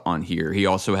about on here, he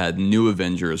also had New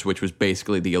Avengers, which was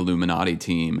basically the Illuminati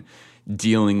team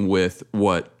dealing with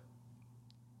what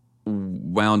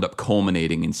wound up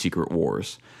culminating in Secret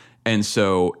Wars. And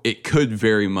so it could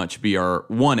very much be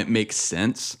it makes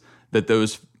sense that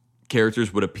those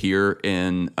characters would appear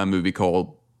in a movie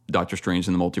called Doctor Strange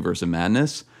in the Multiverse of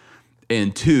Madness.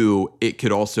 And 2, it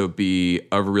could also be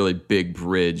a really big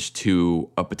bridge to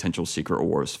a potential Secret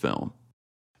Wars film.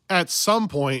 At some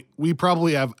point, we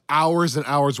probably have hours and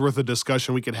hours worth of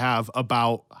discussion we could have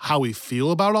about how we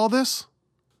feel about all this.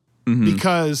 Mm-hmm.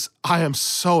 Because I am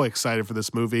so excited for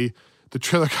this movie. The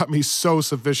trailer got me so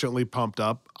sufficiently pumped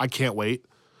up. I can't wait.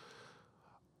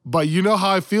 But you know how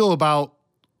I feel about,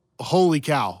 holy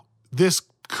cow, this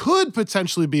could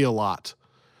potentially be a lot.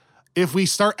 If we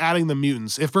start adding the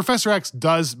mutants, if Professor X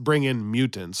does bring in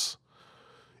mutants,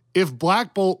 if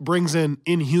Black Bolt brings in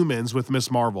Inhumans with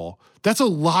Ms. Marvel, that's a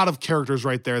lot of characters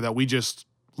right there that we just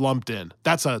lumped in.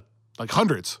 That's like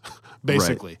hundreds,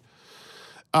 basically.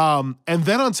 Right. And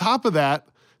then on top of that,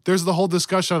 there's the whole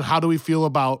discussion on how do we feel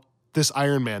about this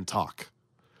Iron Man talk.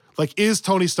 Like, is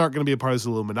Tony Stark going to be a part of this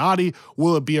Illuminati?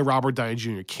 Will it be a Robert Downey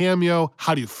Jr. cameo?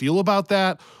 How do you feel about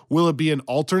that? Will it be an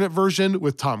alternate version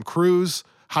with Tom Cruise?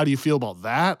 How do you feel about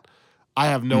that? I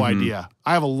have no idea.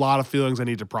 I have a lot of feelings I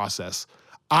need to process.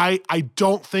 I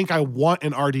don't think I want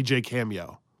an RDJ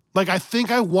cameo. Like, I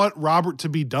think I want Robert to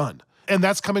be done. And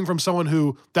that's coming from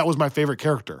someone that was my favorite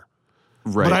character.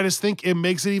 Right. But I just think it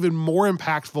makes it even more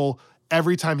impactful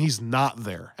every time he's not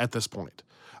there at this point.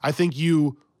 I think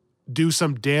you do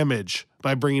some damage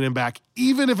by bringing him back,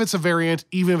 even if it's a variant,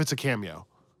 even if it's a cameo.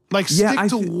 Like, stick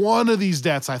to one of these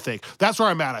deaths, I think. That's where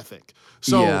I'm at, I think.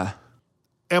 So,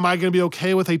 am I going to be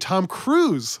okay with a Tom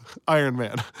Cruise Iron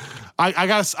Man? I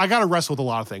gotta wrestle with a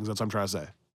lot of things. That's what I'm trying to say.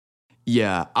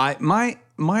 Yeah, my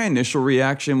initial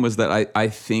reaction was that I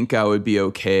think I would be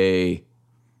okay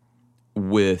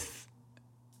with.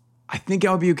 I think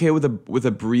I would be okay with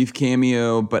a brief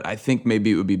cameo, but I think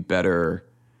maybe it would be better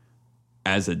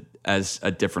as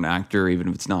a different actor, even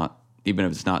if it's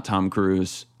not Tom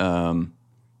Cruise.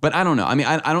 But I don't know. I mean,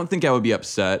 I don't think I would be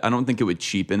upset. I don't think it would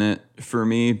cheapen it for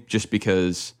me, just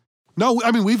because. No,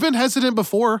 I mean, we've been hesitant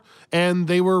before, and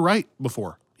they were right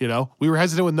before. You know, we were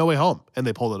hesitant with No Way Home, and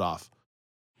they pulled it off.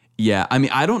 Yeah, I mean,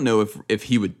 I don't know if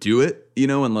he would do it, you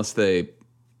know, unless they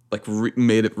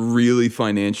made it really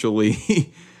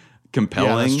financially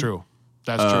compelling. Yeah, that's true.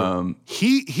 That's true.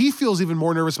 He feels even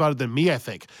more nervous about it than me, I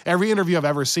think. Every interview I've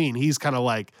ever seen, he's kind of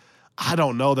like, I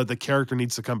don't know that the character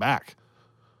needs to come back.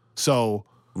 So,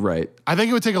 right. I think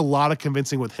it would take a lot of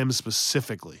convincing with him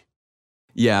specifically.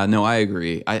 Yeah, no, I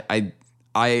agree. I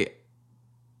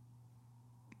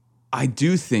I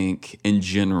do think in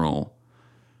general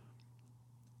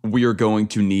we are going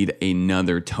to need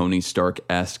another Tony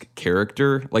Stark-esque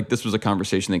character. Like, this was a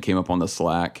conversation that came up on the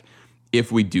Slack.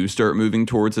 If we do start moving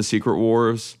towards the Secret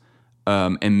Wars,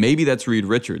 and maybe that's Reed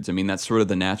Richards. I mean, that's sort of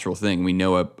the natural thing. We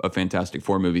know a Fantastic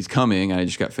Four movie's coming. I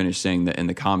just got finished saying that in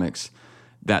the comics,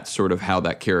 that's sort of how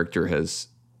that character has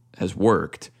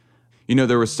worked. You know,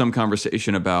 there was some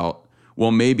conversation about,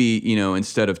 well, maybe, you know,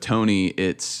 instead of Tony,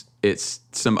 it's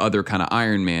some other kind of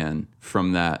Iron Man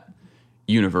from that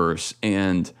universe.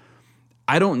 And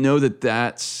I don't know that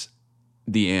that's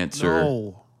the answer.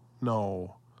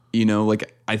 No. You know,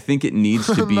 like, I think it needs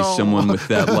to be someone with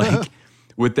that, like,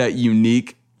 with that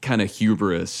unique kind of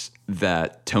hubris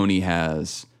that Tony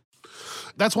has.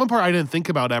 That's one part I didn't think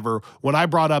about ever. When I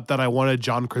brought up that I wanted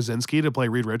John Krasinski to play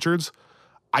Reed Richards,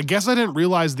 I guess I didn't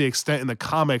realize the extent in the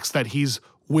comics that he's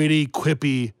witty,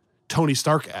 quippy, Tony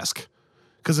Stark-esque.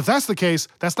 Because if that's the case,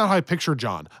 that's not how I picture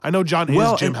John. I know John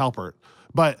is Jim Halpert,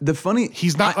 but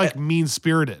he's not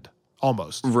mean-spirited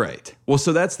almost. Right. Well,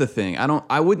 so that's the thing.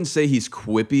 I wouldn't say he's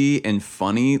quippy and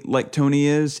funny like Tony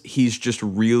is. He's just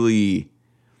really,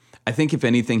 I think if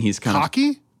anything, he's kind cocky?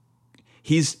 of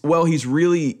he's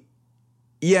really,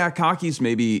 yeah, cocky's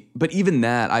maybe, but even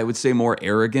that, I would say more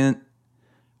arrogant,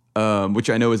 which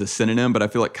I know is a synonym, but I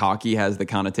feel like cocky has the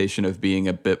connotation of being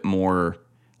a bit more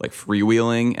like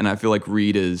freewheeling, and I feel like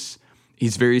Reed he's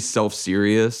very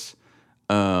self-serious.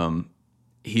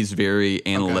 He's very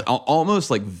analytical, almost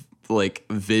like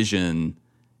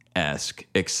Vision-esque,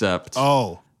 except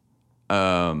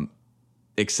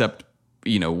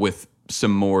you know, with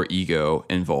some more ego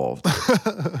involved.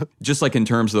 Just like in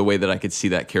terms of the way that I could see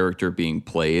that character being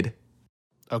played.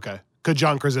 Okay. Could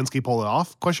John Krasinski pull it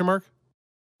off? Question mark?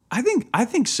 I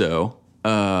think so.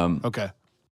 Okay.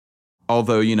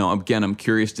 Although, you know, again, I'm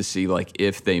curious to see like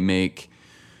if they make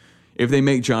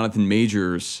Jonathan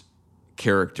Majors'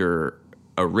 character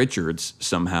a Richards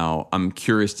somehow. I'm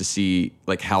curious to see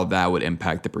like how that would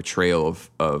impact the portrayal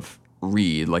of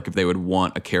Reed. Like if they would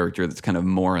want a character that's kind of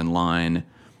more in line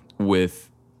with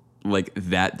like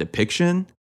that depiction.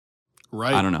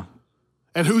 Right. I don't know.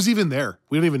 And who's even there?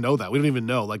 We don't even know that. We don't even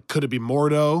know. Like, could it be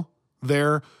Mordo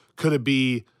there? Could it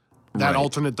be that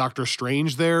alternate Doctor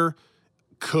Strange there?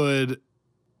 Could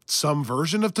some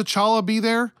version of T'Challa be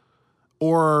there?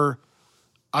 Or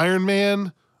Iron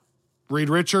Man, Reed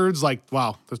Richards? Like,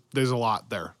 wow, there's a lot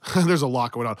there. There's a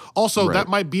lot going on. Also, that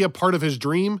might be a part of his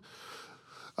dream.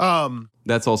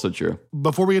 That's also true.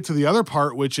 Before we get to the other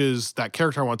part, which is that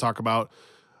character I want to talk about,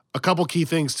 a couple key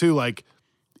things too. Like,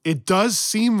 it does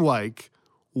seem like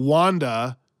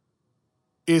Wanda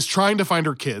is trying to find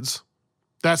her kids.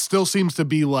 That still seems to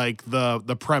be like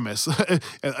the premise.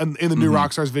 And in the new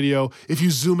Rockstars video, if you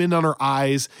zoom in on her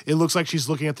eyes, it looks like she's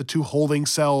looking at the two holding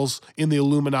cells in the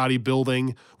Illuminati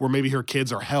building where maybe her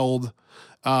kids are held.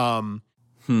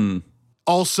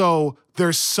 Also,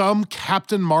 there's some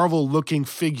Captain Marvel looking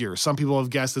figure. Some people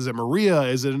have guessed, is it Maria?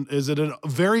 Is it a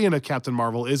variant of Captain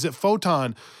Marvel? Is it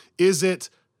Photon? Is it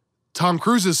Tom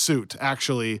Cruise's suit,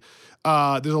 actually?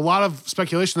 There's a lot of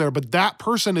speculation there, but that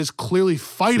person is clearly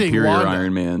fighting Superior Wanda.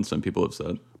 Iron Man, some people have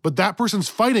said. But that person's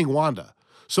fighting Wanda.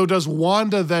 So does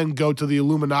Wanda then go to the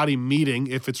Illuminati meeting,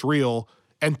 if it's real,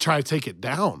 and try to take it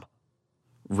down?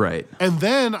 Right. And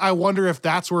then I wonder if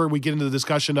that's where we get into the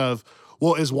discussion of,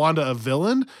 well, is Wanda a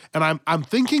villain? And I'm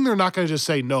thinking they're not going to just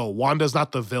say, no, Wanda's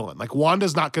not the villain. Like,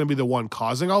 Wanda's not going to be the one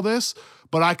causing all this.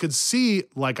 But I could see,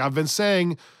 like I've been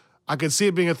saying, I could see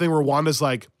it being a thing where Wanda's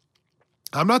like,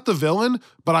 I'm not the villain,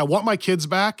 but I want my kids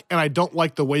back, and I don't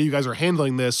like the way you guys are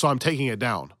handling this, so I'm taking it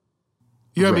down.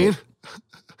 You know what I mean?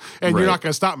 And you're not going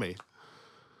to stop me.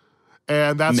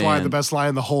 And that's why the best line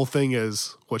in the whole thing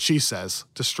is what she says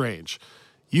to Strange.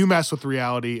 You mess with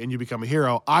reality, and you become a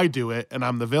hero. I do it, and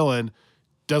I'm the villain.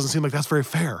 Doesn't seem like that's very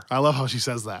fair. I love how she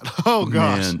says that. Oh,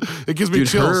 gosh. Man. It gives me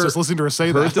chills just listening to her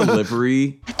say that. Her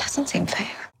delivery It doesn't seem fair.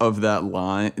 of that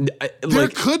line. There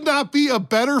could not be a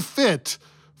better fit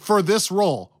for this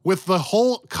role with the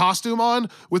whole costume on,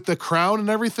 with the crown and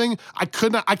everything. I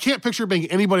can't picture being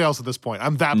anybody else at this point.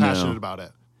 I'm that passionate about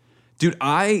it. Dude,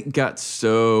 I got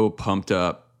so pumped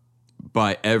up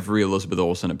by every Elizabeth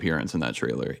Olsen appearance in that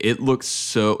trailer. It looks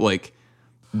so like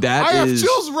that. I have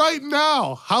chills right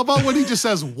now. How about when he just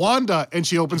says Wanda and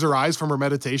she opens her eyes from her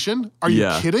meditation? Are you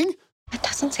kidding? It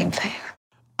doesn't seem fair.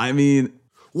 I mean,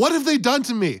 what have they done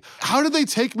to me? How did they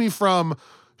take me from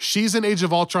she's in Age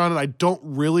of Ultron and I don't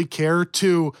really care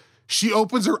to she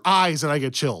opens her eyes and I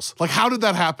get chills? Like, how did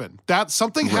that happen?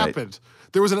 Something happened.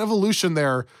 There was an evolution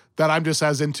there that I'm just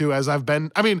as into as I've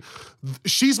been. I mean,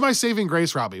 she's my saving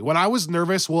grace, Robbie. When I was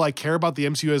nervous, will I care about the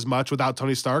MCU as much without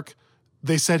Tony Stark?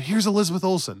 they said, here's Elizabeth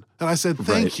Olsen. And I said,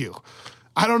 thank you.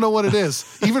 I don't know what it is.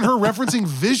 Even her referencing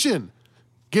Vision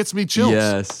gets me chills.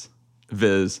 Yes,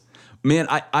 Viz. Man,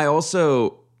 I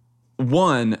also,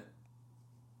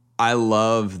 I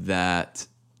love that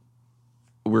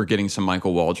we're getting some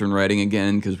Michael Waldron writing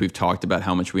again, because we've talked about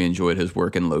how much we enjoyed his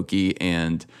work in Loki.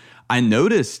 And I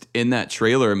noticed in that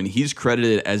trailer, I mean, he's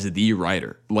credited as the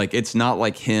writer. Like, it's not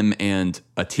like him and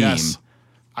a team. Yes,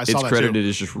 I saw it's that credited too.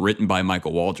 as just written by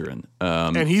Michael Waldron.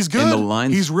 And he's good. And the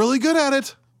lines, he's really good at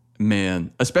it.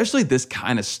 Man, especially this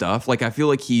kind of stuff. Like, I feel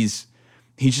like he's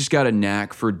just got a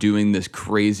knack for doing this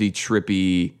crazy,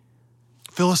 trippy,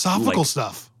 philosophical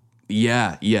stuff.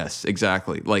 Yeah, yes,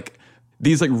 exactly. Like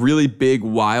these like really big,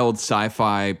 wild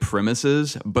sci-fi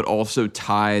premises, but also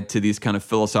tied to these kind of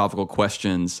philosophical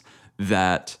questions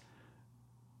that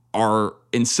are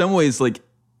in some ways like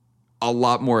a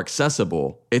lot more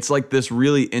accessible. It's like this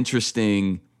really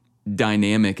interesting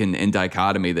dynamic and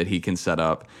dichotomy that he can set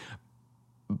up.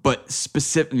 But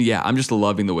specifically, yeah, I'm just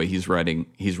loving the way he's writing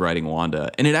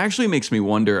Wanda. And it actually makes me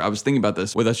wonder, I was thinking about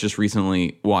this with us just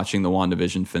recently watching the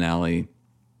WandaVision finale.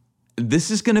 This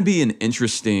is going to be an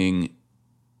interesting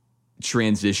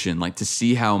transition, like to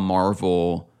see how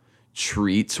Marvel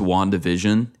treats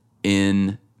WandaVision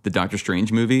in the Doctor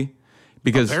Strange movie.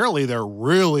 Because apparently they're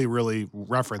really, really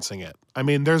referencing it. I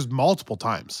mean, there's multiple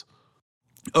times.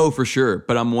 Oh, for sure.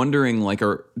 But I'm wondering, like,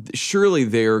 surely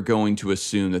they're going to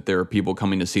assume that there are people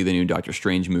coming to see the new Doctor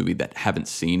Strange movie that haven't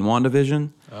seen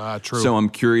WandaVision. True. So I'm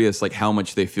curious, like, how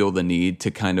much they feel the need to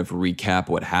kind of recap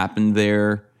what happened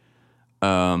there,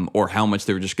 or how much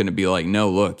they were just going to be like,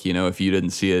 no, look, you know, if you didn't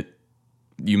see it,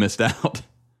 you missed out.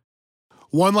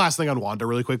 One last thing on Wanda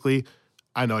really quickly.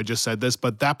 I know I just said this,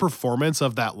 but that performance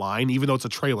of that line, even though it's a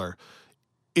trailer,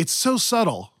 it's so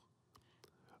subtle.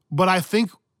 But I think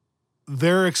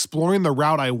they're exploring the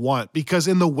route I want, because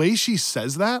in the way she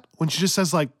says that, when she just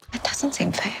says like, It doesn't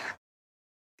seem fair.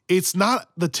 it's not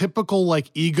the typical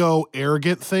like ego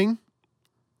arrogant thing,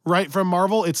 right? From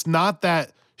Marvel. It's not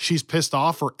that she's pissed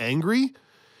off or angry,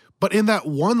 but in that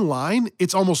one line,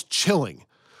 it's almost chilling.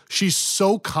 She's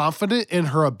so confident in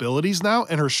her abilities now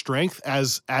and her strength.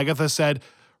 As Agatha said,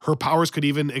 her powers could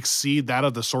even exceed that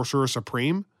of the Sorcerer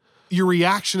Supreme. Your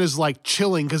reaction is like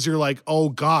chilling, because you're like, oh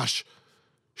gosh,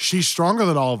 she's stronger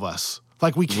than all of us.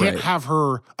 Like, we can't have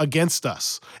her against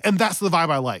us. And that's the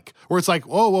vibe I like, where it's like,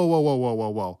 whoa, whoa, whoa, whoa, whoa, whoa,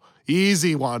 whoa.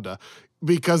 Easy, Wanda.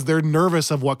 Because they're nervous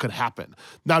of what could happen.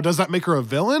 Now, does that make her a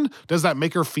villain? Does that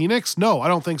make her Phoenix? No, I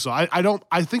don't think so.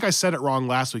 I think I said it wrong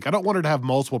last week. I don't want her to have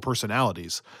multiple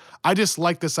personalities. I just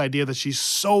like this idea that she's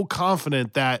so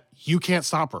confident that you can't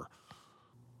stop her.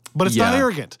 But it's not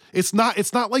arrogant. It's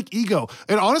not like ego.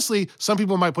 And honestly, some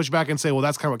people might push back and say, well,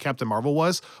 that's kind of what Captain Marvel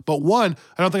was. But one,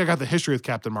 I don't think I got the history with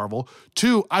Captain Marvel.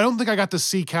 Two, I don't think I got to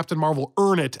see Captain Marvel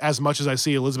earn it as much as I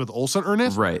see Elizabeth Olsen earn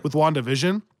it with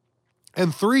WandaVision.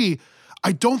 And three,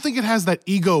 I don't think it has that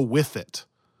ego with it.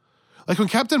 Like when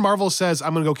Captain Marvel says,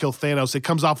 I'm going to go kill Thanos, it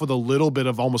comes off with a little bit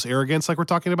of almost arrogance like we're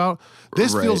talking about.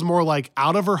 This feels more like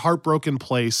out of her heartbroken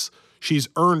place, she's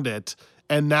earned it,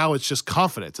 and now it's just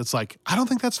confidence. It's like, I don't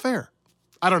think that's fair.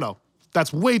 I don't know.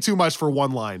 That's way too much for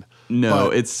one line. No,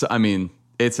 it's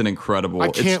an incredible... I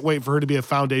can't wait for her to be a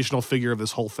foundational figure of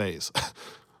this whole phase.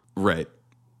 Right.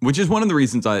 Which is one of the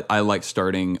reasons I like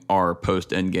starting our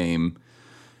post-Endgame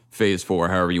phase 4,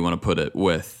 however you want to put it,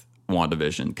 with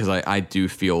WandaVision, because I do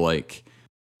feel like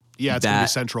it's going to be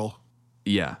central.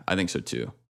 Yeah, I think so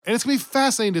too. And it's going to be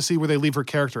fascinating to see where they leave her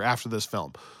character after this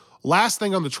film. Last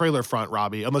thing on the trailer front,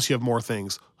 Robbie, unless you have more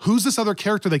things, who's this other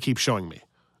character they keep showing me?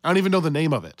 I don't even know the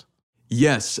name of it.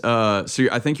 Yes, so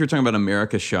I think you're talking about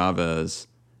America Chavez,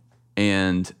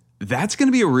 and that's going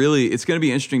to be it's going to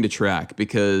be interesting to track,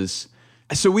 because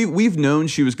so we've known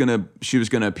she was going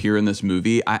to appear in this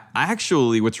movie. I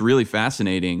actually, what's really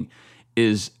fascinating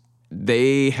is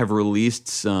they have released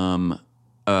some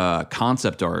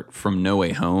concept art from No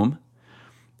Way Home,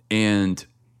 and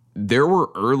there were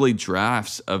early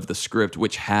drafts of the script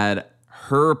which had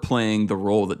her playing the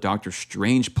role that Doctor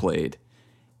Strange played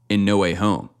in No Way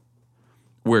Home,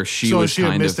 where she was kind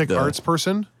of a mystic arts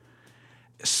person.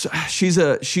 She's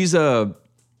a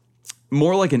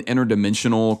more like an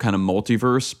interdimensional kind of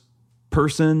multiverse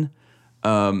person,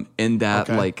 in that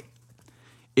like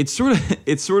it's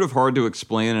sort of hard to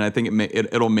explain, and I think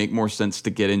it'll make more sense to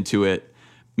get into it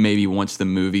maybe once the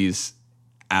movie's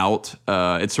out.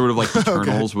 It's sort of like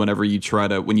Eternals. When you try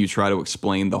to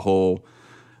explain the whole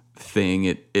thing,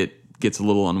 it gets a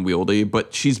little unwieldy.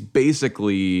 But she's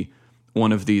basically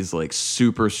one of these like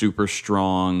super, super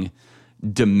strong,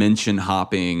 dimension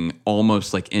hopping,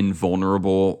 almost like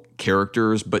invulnerable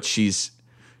characters, but she's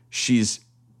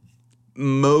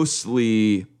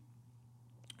mostly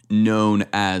known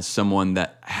as someone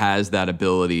that has that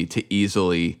ability to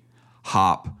easily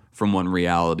hop from one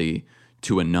reality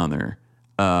to another.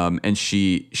 And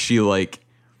she like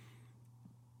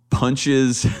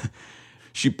punches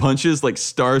she punches like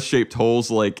star-shaped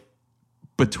holes like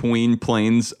between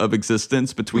planes of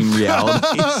existence, between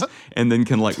realities, and then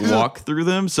can like walk through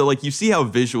them. So like you see how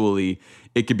visually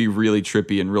it could be really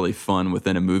trippy and really fun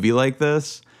within a movie like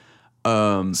this.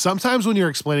 Sometimes when you're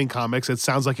explaining comics, it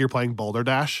sounds like you're playing Boulder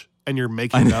Dash and you're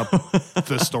making up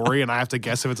the story, and I have to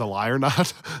guess if it's a lie or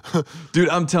not. Dude,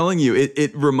 I'm telling you,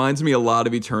 it reminds me a lot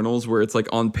of Eternals, where it's like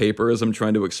on paper as I'm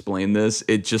trying to explain this,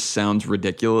 it just sounds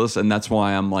ridiculous, and that's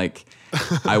why I'm like,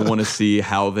 I want to see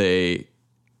how they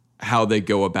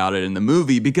go about it in the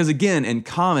movie, because again, in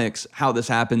comics, how this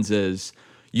happens is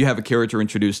you have a character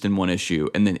introduced in one issue,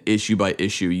 and then issue by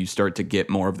issue, you start to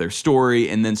get more of their story,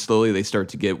 and then slowly they start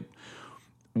to get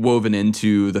woven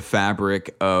into the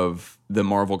fabric of the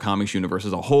Marvel Comics universe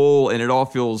as a whole, and it all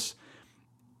feels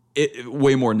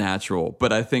way more natural.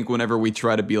 But I think whenever we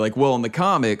try to be like, well, in the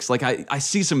comics, like I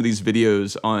see some of these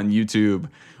videos on YouTube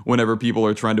whenever people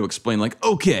are trying to explain like,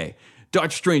 okay,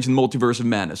 Doctor Strange and the Multiverse of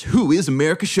Madness, who is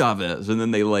America Chavez? And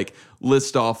then they like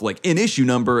list off like an issue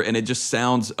number, and it just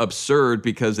sounds absurd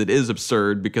because it is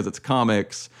absurd because it's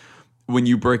comics when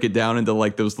you break it down into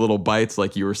like those little bites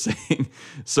like you were saying.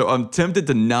 So I'm tempted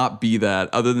to not be that,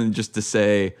 other than just to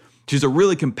say she's a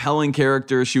really compelling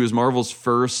character. She was Marvel's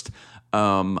first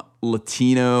Latino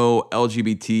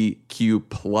LGBTQ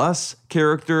plus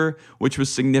character, which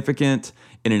was significant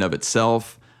in and of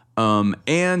itself.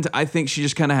 And I think she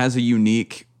just kind of has a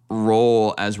unique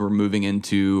role as we're moving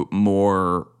into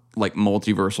more like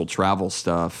multiversal travel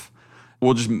stuff.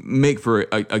 Will just make for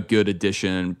a good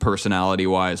addition,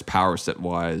 personality-wise, power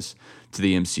set-wise, to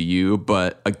the MCU.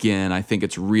 But again, I think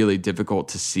it's really difficult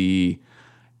to see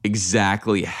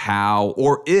exactly how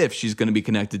or if she's going to be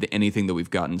connected to anything that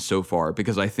we've gotten so far.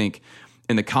 Because I think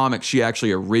in the comics, she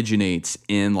actually originates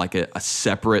in like a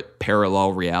separate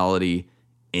parallel reality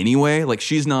anyway. Like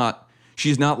she's not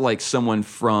like someone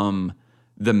from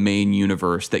the main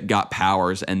universe that got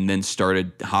powers and then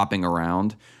started hopping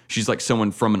around. She's like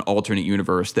someone from an alternate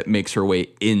universe that makes her way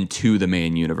into the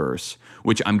main universe,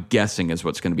 which I'm guessing is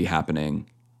what's going to be happening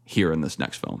here in this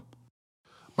next film.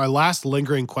 My last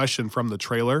lingering question from the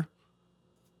trailer: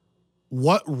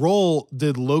 what role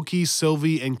did Loki,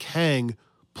 Sylvie, and Kang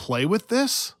play with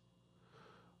this?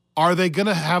 Are they going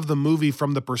to have the movie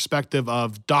from the perspective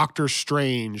of Doctor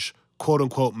Strange, quote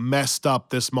unquote, messed up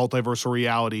this multiversal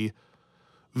reality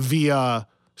via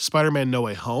Spider-Man No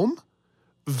Way Home?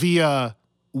 Via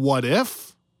What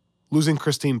If? Losing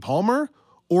Christine Palmer?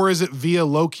 Or is it via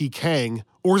Loki Kang?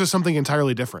 Or is it something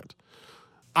entirely different?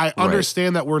 I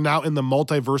understand that we're now in the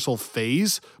multiversal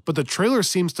phase, but the trailer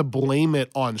seems to blame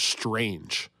it on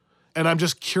Strange. And I'm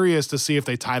just curious to see if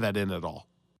they tie that in at all.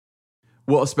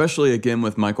 Well, especially again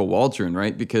with Michael Waldron,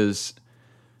 right? Because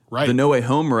the No Way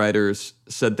Home writers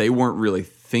said they weren't really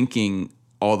thinking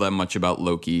all that much about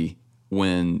Loki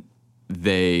when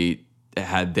they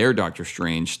had their Doctor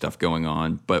Strange stuff going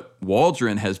on. But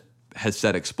Waldron has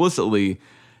said explicitly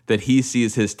that he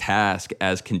sees his task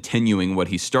as continuing what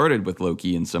he started with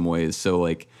Loki in some ways. So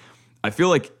like, I feel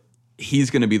like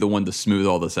he's going to be the one to smooth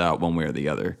all this out one way or the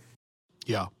other.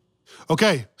 Yeah.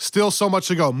 Okay, still so much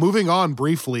to go. Moving on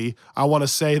briefly, I want to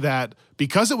say that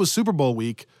because it was Super Bowl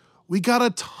week, we got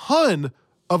a ton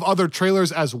of other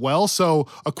trailers as well. So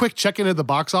a quick check-in at the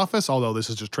box office, although this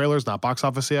is just trailers, not box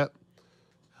office yet.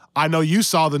 I know you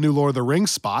saw the new Lord of the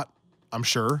Rings spot, I'm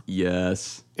sure.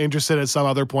 Yes. Interested at some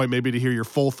other point maybe to hear your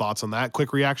full thoughts on that.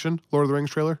 Quick reaction, Lord of the Rings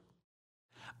trailer?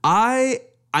 I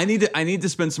need to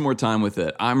spend some more time with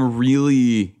it. I'm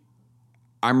really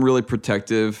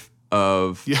protective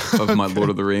of my Lord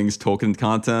of the Rings Tolkien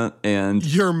content, and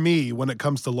you're me when it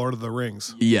comes to Lord of the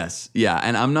Rings. Yes, yeah,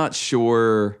 and I'm not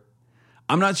sure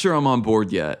I'm on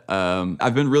board yet.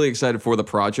 I've been really excited for the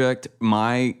project.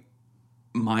 My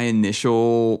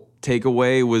initial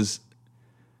takeaway was,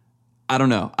 I don't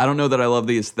know that I love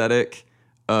the aesthetic.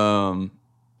 Wow.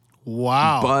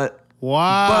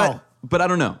 But I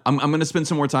don't know. I'm going to spend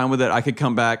some more time with it. I could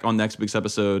come back on next week's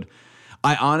episode.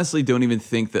 I honestly don't even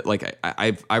think that, like,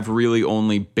 I've really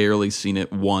only barely seen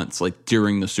it once, like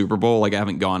during the Super Bowl. Like I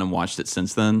haven't gone and watched it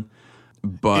since then.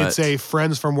 But it's a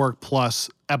Friends from Work Plus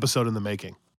episode in the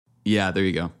making. Yeah, there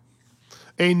you go.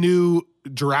 A new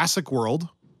Jurassic World,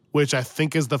 which I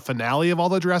think is the finale of all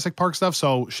the Jurassic Park stuff.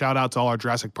 So shout out to all our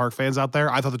Jurassic Park fans out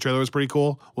there. I thought the trailer was pretty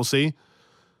cool. We'll see.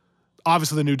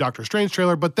 Obviously the new Doctor Strange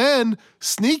trailer, but then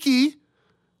sneaky,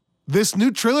 this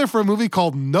new trailer for a movie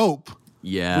called Nope.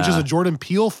 Yeah. Which is a Jordan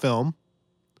Peele film.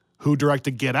 who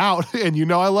directed Get Out. And you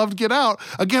know I loved Get Out.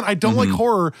 Again, I don't like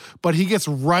horror, but he gets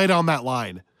right on that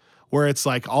line where it's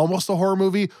like almost a horror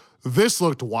movie. This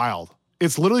looked wild.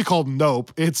 It's literally called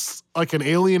Nope. It's like an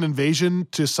alien invasion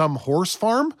to some horse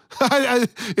farm.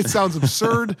 It sounds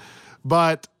absurd,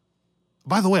 but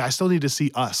by the way, I still need to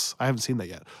see Us. I haven't seen that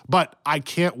yet, but I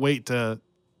can't wait to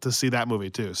see that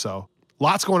movie too. So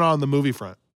lots going on the movie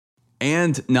front.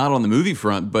 And not on the movie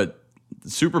front, but the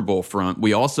Super Bowl front,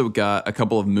 we also got a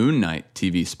couple of Moon Knight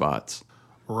TV spots.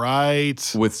 Right.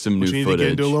 With some new footage. We need to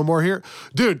get into a little more here.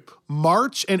 Dude,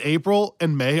 March and April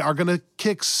and May are going to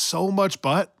kick so much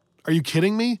butt. Are you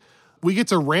kidding me? We get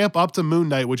to ramp up to Moon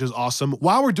Knight, which is awesome.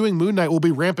 While we're doing Moon Knight, we'll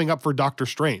be ramping up for Doctor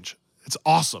Strange. It's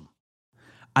awesome.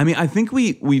 I mean, I think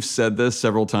we've said this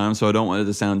several times, so I don't want it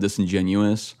to sound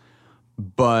disingenuous,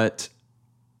 but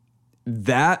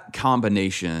that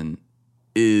combination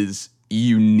is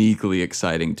uniquely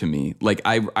exciting to me. Like,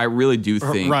 I really do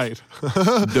think right.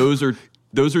 those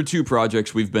are two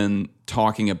projects we've been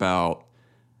talking about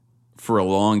for a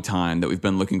long time that we've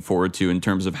been looking forward to in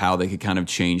terms of how they could kind of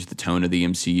change the tone of the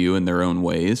MCU in their own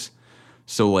ways.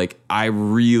 So like,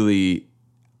 I'm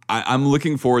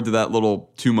looking forward to that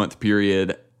little 2-month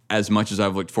period as much as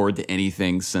I've looked forward to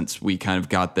anything since we kind of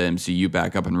got the MCU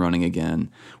back up and running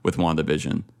again with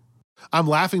WandaVision. I'm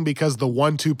laughing because the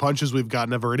 1-2 punches we've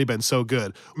gotten have already been so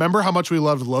good. Remember how much we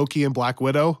loved Loki and Black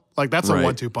Widow? Like, that's a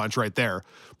 1-2 punch right there.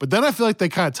 But then I feel like they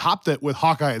kind of topped it with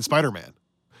Hawkeye and Spider-Man.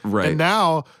 Right. And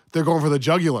now they're going for the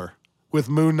jugular with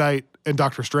Moon Knight and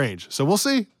Doctor Strange. So we'll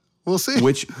see. We'll see.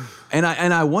 Which, and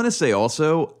I want to say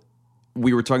also,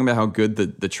 we were talking about how good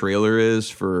the trailer is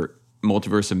for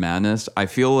Multiverse of Madness. I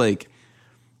feel like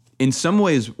in some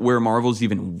ways where Marvel's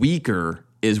even weaker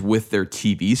is with their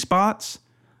TV spots.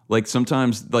 Like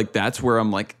sometimes like that's where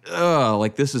I'm like, ugh,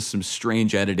 like this is some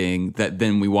strange editing that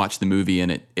then we watch the movie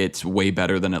and it's way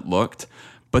better than it looked.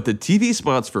 But the TV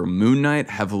spots for Moon Knight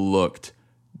have looked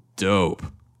dope.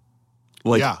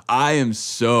 Like, yeah. I am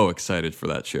so excited for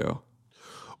that show.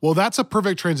 Well, that's a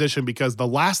perfect transition because the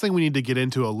last thing we need to get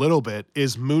into a little bit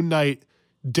is Moon Knight,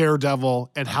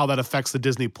 Daredevil, and how that affects the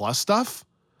Disney Plus stuff.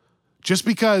 Just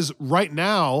because right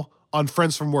now on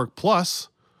Friends from Work Plus,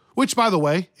 which, by the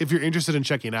way, if you're interested in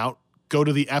checking out, go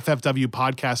to the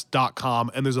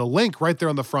ffwpodcast.com, and there's a link right there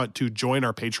on the front to join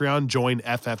our Patreon, join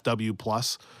FFW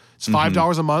Plus. It's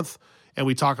 $5 a month, and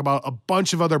we talk about a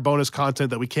bunch of other bonus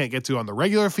content that we can't get to on the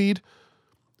regular feed,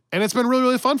 and it's been really,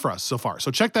 really fun for us so far.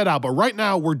 So check that out. But right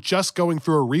now, we're just going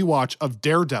through a rewatch of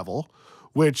Daredevil,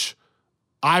 which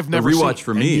I've never seen. A rewatch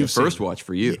for me, a first watch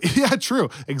for you. Yeah, true.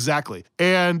 Exactly.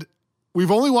 And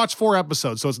we've only watched 4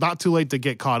 episodes, so it's not too late to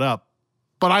get caught up.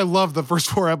 But I loved the first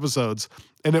 4 episodes,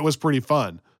 and it was pretty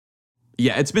fun.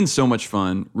 Yeah, it's been so much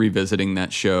fun revisiting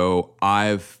that show.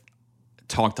 I've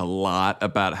talked a lot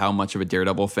about how much of a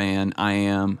Daredevil fan I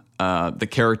am, the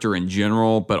character in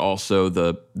general, but also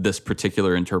this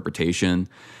particular interpretation.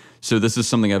 So this is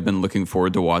something I've been looking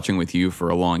forward to watching with you for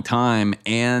a long time.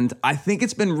 And I think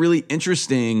it's been really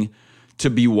interesting to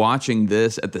be watching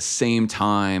this at the same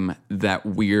time that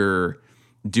we're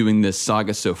doing this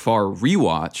Saga So Far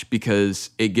rewatch, because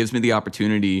it gives me the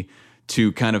opportunity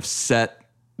to kind of set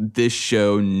this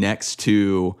show next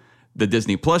to the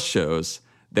Disney Plus shows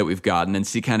that we've gotten and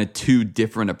see kind of 2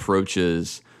 different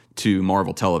approaches to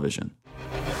Marvel television.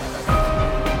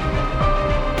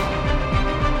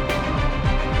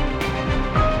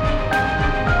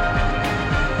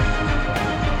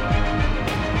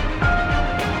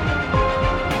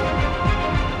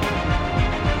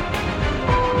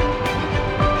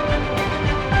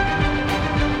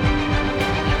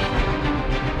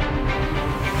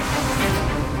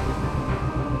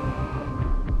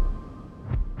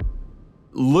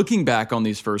 Looking back on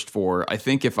these first 4, I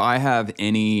think if I have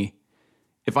any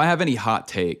hot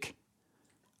take,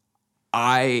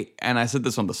 and I said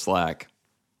this on the Slack,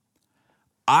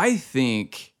 I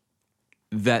think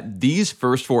that these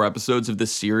first 4 episodes of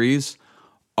this series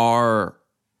are,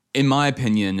 in my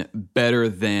opinion, better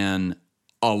than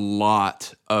a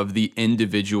lot of the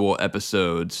individual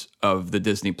episodes of the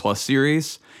Disney Plus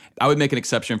series. I would make an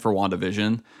exception for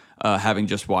WandaVision, having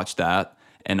just watched that.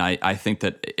 And I think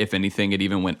that, if anything, it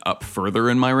even went up further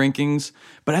in my rankings.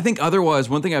 But I think otherwise,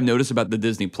 one thing I've noticed about the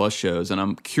Disney Plus shows, and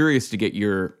I'm curious to get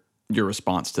your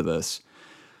response to this.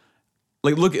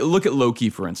 Like, look at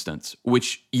Loki, for instance,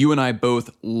 which you and I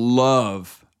both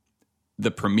love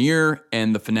the premiere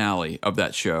and the finale of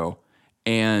that show.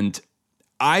 And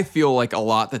I feel like a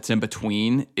lot that's in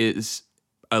between is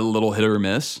a little hit or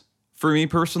miss for me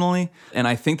personally. And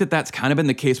I think that that's kind of been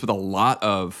the case with a lot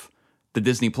of the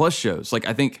Disney Plus shows. Like,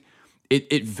 I think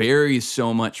it varies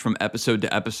so much from episode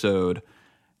to episode.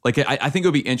 Like, I think it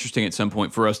would be interesting at some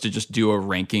point for us to just do a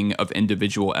ranking of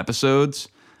individual episodes,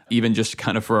 even just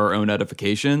kind of for our own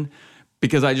edification.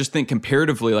 Because I just think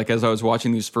comparatively, like as I was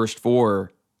watching these first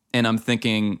 4 and I'm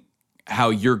thinking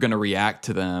how you're going to react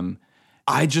to them,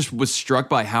 I just was struck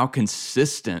by how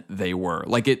consistent they were.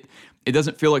 Like it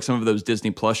doesn't feel like some of those Disney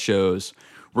Plus shows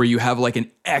where you have like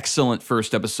an excellent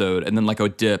first episode and then like a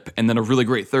dip and then a really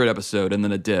great third episode and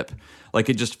then a dip. Like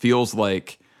it just feels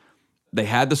like they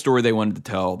had the story they wanted to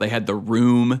tell. They had the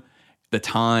room, the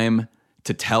time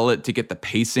to tell it, to get the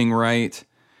pacing right.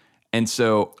 And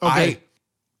so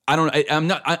I'm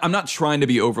not trying to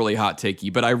be overly hot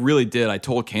takey, but I really did. I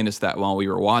told Candace that while we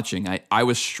were watching. I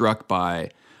was struck by,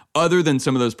 other than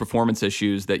some of those performance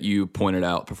issues that you pointed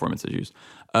out,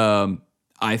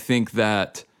 I think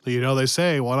that... They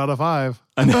say 1 out of 5.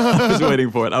 I know, I was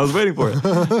waiting for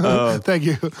it. Thank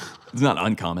you. It's not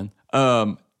uncommon.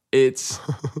 The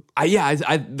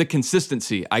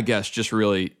consistency, I guess, just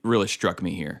really, really struck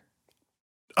me here.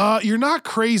 You're not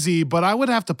crazy, but I would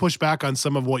have to push back on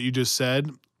some of what you just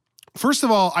said. First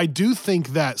of all, I do think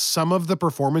that some of the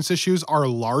performance issues are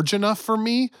large enough for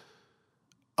me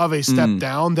of a step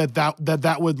down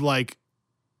that would like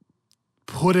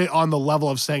put it on the level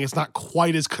of saying it's not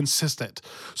quite as consistent.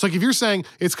 So like if you're saying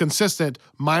it's consistent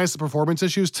minus the performance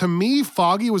issues, to me,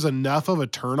 Foggy was enough of a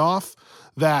turnoff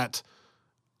that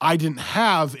I didn't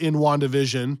have in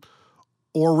WandaVision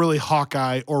or really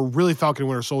Hawkeye or really Falcon and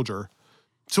Winter Soldier,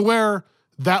 to where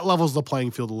that levels the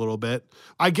playing field a little bit.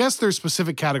 I guess there's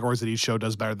specific categories that each show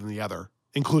does better than the other,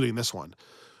 including this one.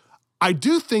 I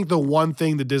do think the one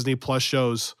thing the Disney Plus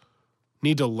shows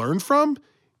need to learn from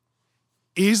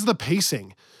is the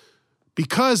pacing,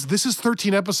 because this is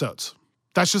 13 episodes.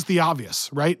 That's just the obvious,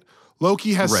 right?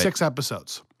 Loki has 6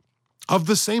 episodes of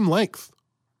the same length.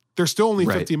 They're still only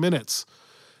 50 minutes.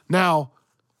 Now,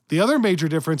 the other major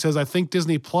difference is I think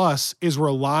Disney Plus is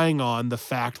relying on the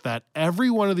fact that every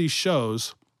one of these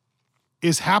shows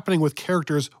is happening with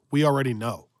characters we already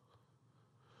know,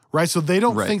 right? So they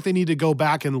don't think they need to go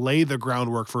back and lay the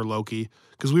groundwork for Loki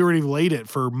because we already laid it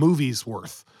for movies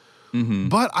worth. Mm-hmm.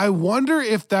 But I wonder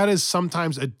if that is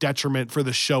sometimes a detriment for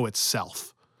the show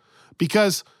itself,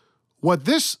 because what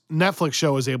this Netflix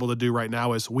show is able to do right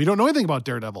now is we don't know anything about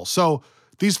Daredevil. So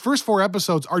these first 4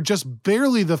 episodes are just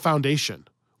barely the foundation.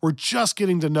 We're just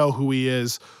getting to know who he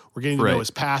is. We're getting to know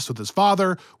his past with his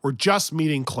father. We're just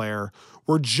meeting Claire.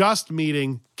 We're just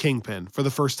meeting Kingpin for the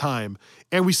first time.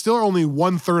 And we still are only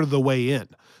 1/3 of the way in.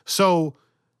 So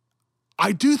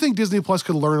I do think Disney Plus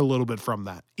could learn a little bit from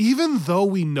that. Even though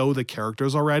we know the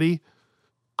characters already,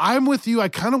 I'm with you. I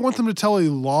kind of want them to tell a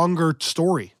longer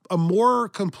story, a more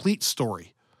complete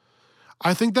story.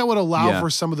 I think that would allow for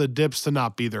some of the dips to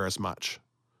not be there as much.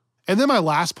 And then my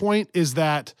last point is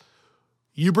that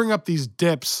you bring up these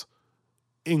dips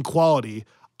in quality.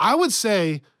 I would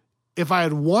say if I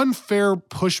had one fair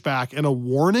pushback and a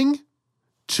warning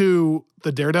to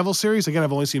the Daredevil series, again,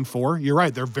 I've only seen 4. You're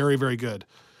right. They're very, very good.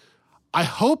 I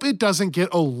hope it doesn't get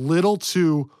a little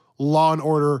too Law and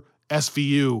Order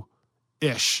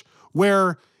SVU-ish,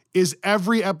 where is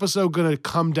every episode going to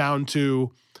come down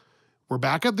to, we're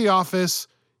back at the office,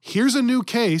 here's a new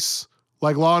case,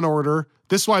 like Law and Order,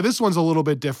 this is why this one's a little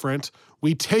bit different,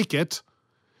 we take it,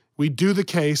 we do the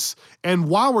case, and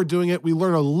while we're doing it, we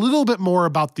learn a little bit more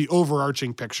about the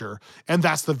overarching picture, and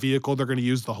that's the vehicle they're going to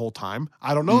use the whole time.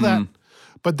 I don't know that.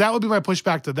 But that would be my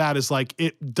pushback to that, is like,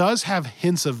 it does have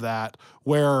hints of that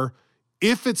where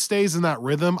if it stays in that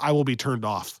rhythm, I will be turned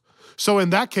off. So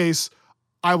in that case,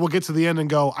 I will get to the end and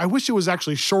go, I wish it was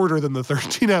actually shorter than the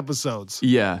 13 episodes.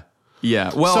 Yeah.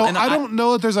 Yeah. Well, so I don't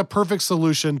know that there's a perfect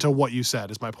solution to what you said,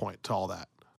 is my point to all that.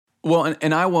 Well,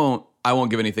 and I won't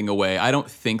give anything away. I don't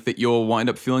think that you'll wind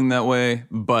up feeling that way,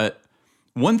 but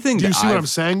one thing do you see what I'm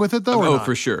saying with it, though? Oh,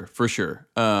 for sure.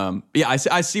 Yeah,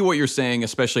 I see what you're saying,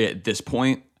 especially at this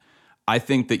point. I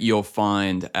think that you'll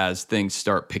find as things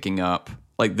start picking up,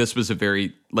 like this was a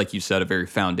very, like you said, a very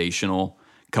foundational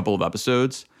couple of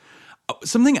episodes.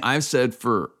 Something I've said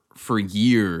for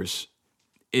years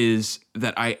is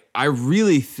that I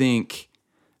really think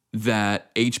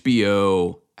that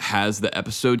HBO has the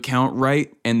episode count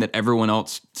right, and that everyone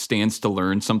else stands to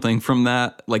learn something from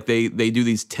that. Like they do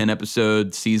these 10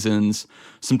 episode seasons,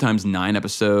 sometimes 9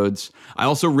 episodes. I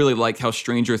also really like how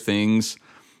Stranger Things,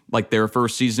 like their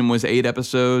first season was 8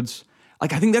 episodes.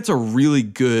 Like I think that's a really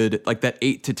good, like that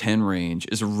 8 to 10 range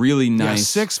is really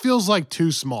nice. Yeah, 6 feels like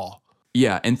too small.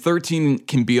 Yeah, and 13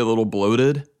 can be a little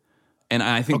bloated. And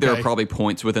I think there are probably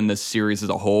points within this series as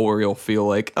a whole where you'll feel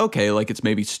like, okay, like it's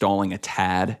maybe stalling a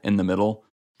tad in the middle.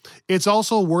 It's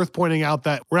also worth pointing out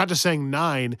that we're not just saying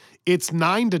 9, it's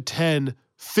 9 to 10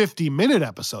 50-minute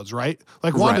episodes, right?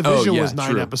 Like Right. WandaVision Oh, yeah, was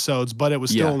 9 true. episodes, but it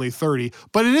was still Yeah. only 30.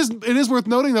 But it is worth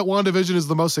noting that WandaVision is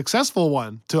the most successful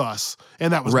one to us,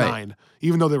 and that was Right. 9,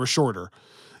 even though they were shorter.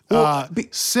 Well,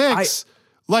 6,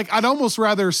 like I'd almost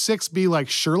rather 6 be like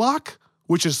Sherlock,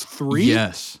 which is 3.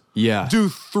 Yes. Yeah. Do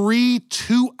 3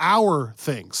 2-hour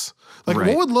things. Like Right.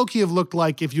 what would Loki have looked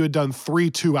like if you had done 3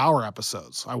 2-hour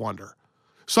episodes? I wonder.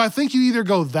 So I think you either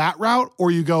go that route or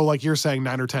you go like you're saying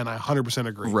 9 or 10. I 100%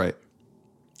 agree. Right.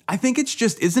 I think it's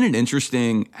just, isn't it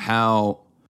interesting how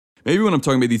maybe when I'm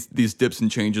talking about these dips and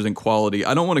changes in quality,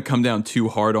 I don't want to come down too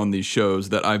hard on these shows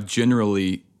that I've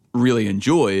generally really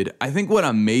enjoyed. I think what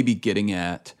I'm maybe getting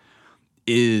at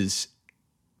is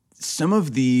some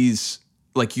of these,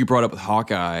 like you brought up with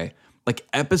Hawkeye, like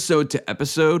episode to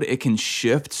episode, it can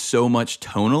shift so much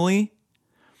tonally.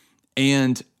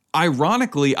 And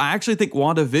ironically, I actually think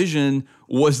WandaVision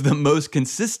was the most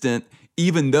consistent,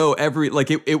 even though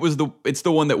it's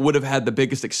the one that would have had the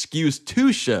biggest excuse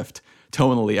to shift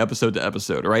tonally episode to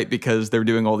episode, right? Because they're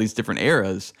doing all these different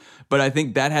eras. But I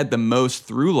think that had the most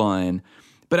through line.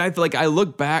 But I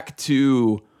look back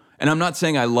to, and I'm not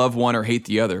saying I love one or hate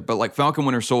the other, but like Falcon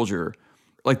Winter Soldier,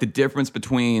 like the difference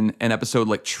between an episode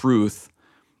like Truth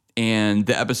and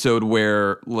the episode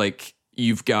where like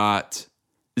you've got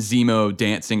Zemo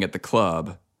dancing at the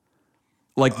club.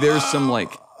 Like there's some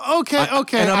like Okay.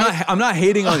 and I'm not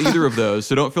hating on either of those,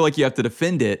 so don't feel like you have to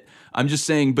defend it. I'm just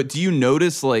saying, but do you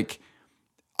notice like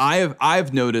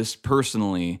I've noticed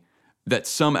personally that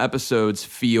some episodes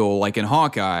feel like in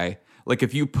Hawkeye, like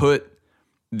if you put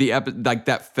like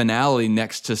that finale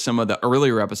next to some of the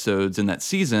earlier episodes in that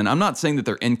season, I'm not saying that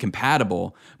they're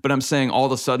incompatible, but I'm saying all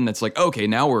of a sudden it's like, okay,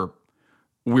 now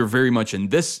we're very much in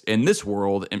this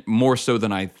world, and more so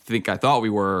than I thought we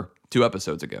were 2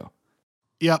 episodes ago.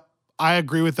 Yep. I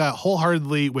agree with that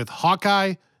wholeheartedly with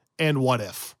Hawkeye and What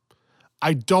If.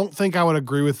 I don't think I would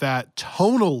agree with that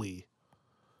tonally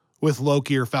with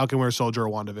Loki or Falcon Winter Soldier or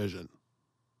WandaVision.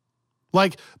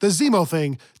 Like the Zemo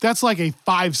thing, that's like a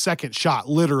 5-second shot,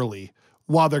 literally,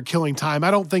 while they're killing time.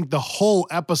 I don't think the whole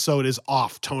episode is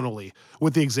off tonally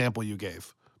with the example you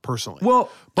gave, personally. Well,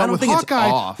 but I don't with think Hawkeye,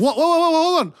 it's off. Whoa,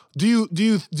 hold on. Do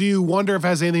you wonder if it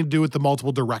has anything to do with the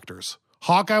multiple directors?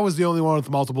 Hawkeye was the only one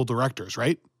with multiple directors,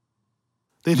 right?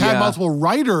 They've had Yeah. multiple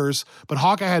writers, but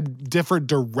Hawkeye had different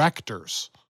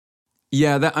directors.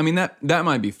 Yeah, that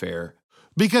might be fair.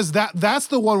 Because that's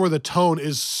the one where the tone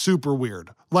is super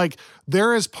weird. Like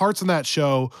there is parts in that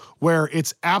show where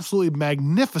it's absolutely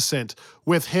magnificent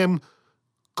with him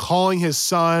calling his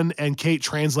son and Kate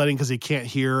translating because he can't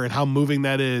hear and how moving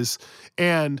that is.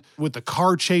 And with the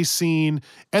car chase scene.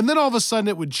 And then all of a sudden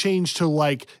it would change to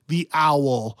like the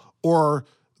owl or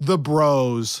the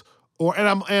bros. And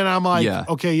I'm like, Yeah.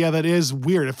 okay, yeah, that is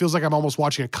weird. It feels like I'm almost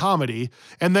watching a comedy.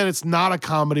 And then it's not a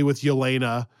comedy with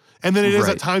Yelena. And then it is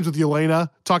Right. at times with Yelena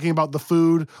talking about the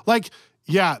food. Like,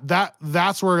 yeah,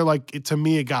 that's where like to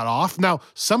me it got off. Now,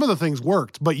 some of the things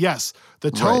worked, but yes, the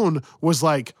tone was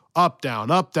like up, down,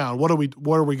 up, down. What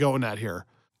are we going at here?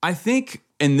 I think,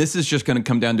 and this is just going to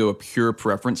come down to a pure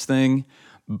preference thing,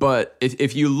 but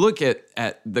if you look at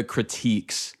the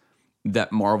critiques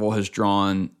that Marvel has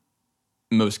drawn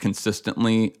most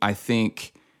consistently, I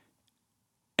think,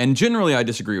 and generally I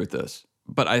disagree with this,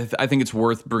 but I think it's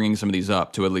worth bringing some of these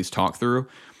up to at least talk through.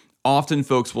 Often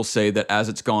folks will say that as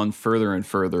it's gone further and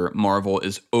further, Marvel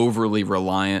is overly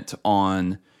reliant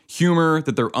on humor,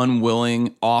 that they're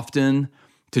unwilling often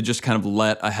to just kind of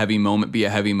let a heavy moment be a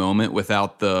heavy moment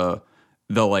without the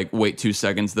like, wait 2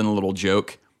 seconds, then a little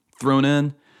joke thrown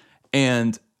in.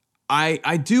 And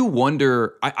I do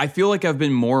wonder, I feel like I've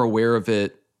been more aware of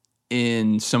it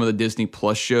in some of the Disney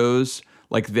Plus shows.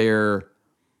 Like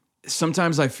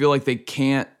sometimes I feel like they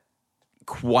can't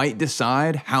quite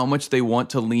decide how much they want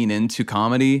to lean into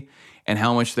comedy and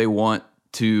how much they want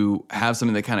to have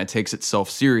something that kind of takes itself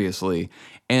seriously.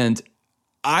 And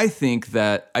I think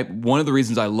that one of the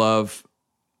reasons I love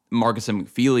Marcus and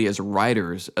McFeely as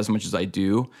writers as much as I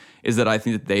do is that I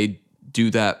think that they do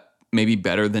that maybe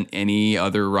better than any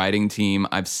other writing team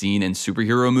I've seen in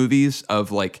superhero movies,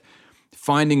 of like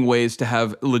finding ways to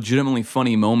have legitimately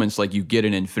funny moments like you get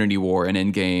in Infinity War and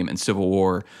Endgame and Civil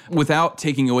War without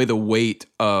taking away the weight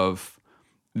of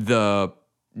the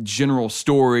general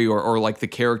story or like the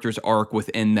character's arc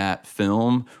within that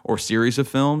film or series of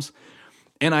films.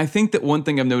 And I think that one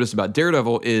thing I've noticed about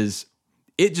Daredevil is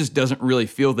it just doesn't really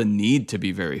feel the need to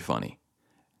be very funny.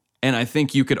 And I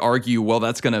think you could argue, well,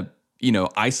 that's going to,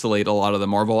 isolate a lot of the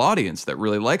Marvel audience that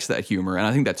really likes that humor. And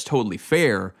I think that's totally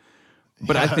fair.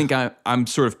 But I think I'm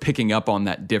sort of picking up on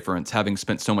that difference, having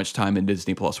spent so much time in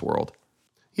Disney Plus world.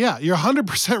 Yeah, you're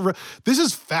 100% right. This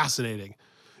is fascinating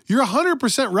You're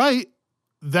 100% right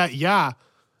that, yeah,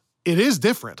 it is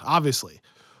different, obviously.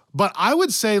 But I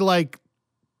would say, like,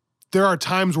 there are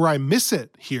times where I miss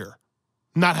it here,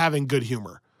 not having good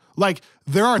humor. Like,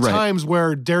 there are times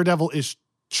where Daredevil is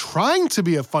trying to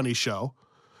be a funny show.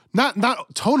 Not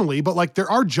tonally, but, like, there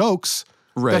are jokes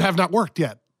that have not worked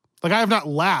yet. Like, I have not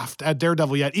laughed at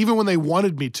Daredevil yet, even when they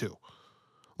wanted me to.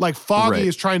 Like, Foggy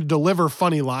is trying to deliver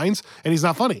funny lines, and he's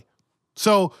not funny.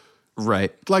 So,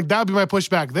 like, that would be my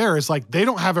pushback there, is like, they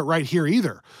don't have it right here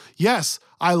either. Yes,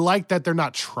 I like that they're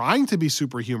not trying to be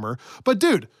super humor, but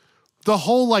dude, the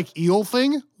whole, like, eel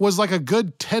thing was like a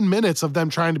good 10 minutes of them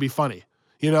trying to be funny,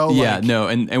 you know? Yeah, like, no,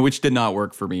 and which did not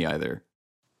work for me either.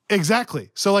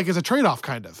 Exactly. So, like, it's a trade-off,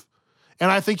 kind of.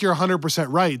 And I think you're 100%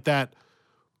 right that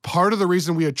part of the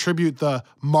reason we attribute the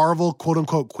Marvel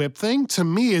quote-unquote quip thing to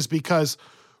me is because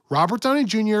Robert Downey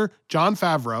Jr., Jon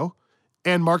Favreau,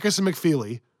 and Marcus and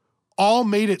McFeely all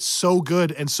made it so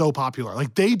good and so popular.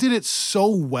 Like, they did it so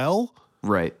well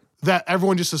that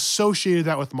everyone just associated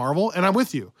that with Marvel, and I'm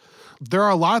with you. There are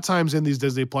a lot of times in these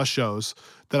Disney Plus shows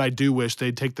that I do wish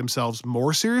they'd take themselves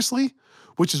more seriously,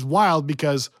 which is wild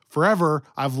because forever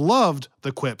I've loved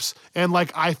the quips, and,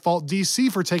 like, I fault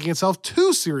DC for taking itself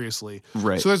too seriously.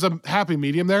 So there's a happy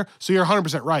medium there. So you're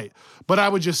 100% right. But I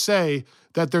would just say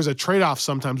that there's a trade-off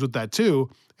sometimes with that too.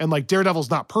 And, like,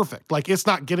 Daredevil's not perfect. Like, it's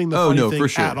not getting the funny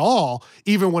thing at all,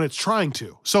 even when it's trying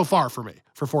to. So far for me,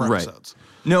 for 4 episodes.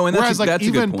 No, and whereas, like, that's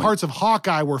even a good point. parts of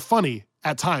Hawkeye were funny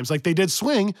at times. Like, they did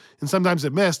swing, and sometimes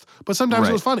it missed, but sometimes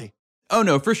it was funny. Oh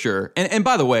no, for sure. And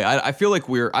by the way, I feel like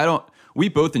we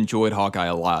both enjoyed Hawkeye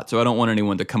a lot, so I don't want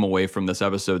anyone to come away from this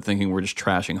episode thinking we're just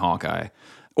trashing Hawkeye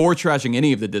or trashing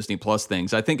any of the Disney Plus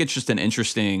things. I think it's just an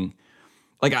interesting,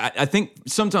 like, I think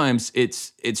sometimes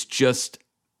it's just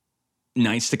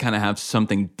nice to kind of have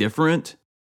something different.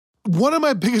 One of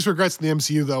my biggest regrets in the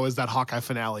MCU, though, is that Hawkeye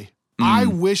finale. I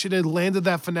wish it had landed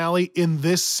that finale in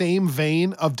this same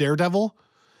vein of Daredevil.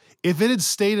 If it had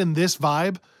stayed in this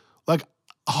vibe, like,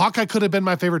 Hawkeye could have been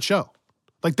my favorite show.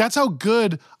 Like, that's how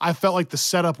good I felt like the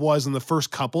setup was in the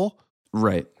first couple.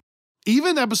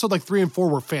 Even episode like 3 and 4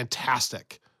 were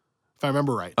fantastic, if I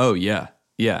remember right. Oh, yeah.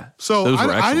 Yeah. So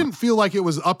I didn't feel like it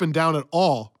was up and down at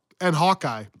all. And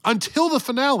Hawkeye, until the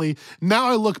finale, now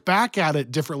I look back at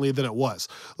it differently than it was.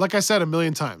 Like I said a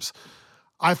million times,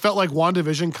 I felt like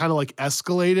WandaVision kind of like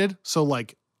escalated. So,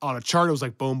 like, on a chart, it was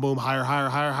like boom, boom, higher, higher,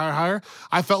 higher, higher, higher.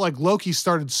 I felt like Loki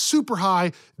started super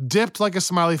high, dipped like a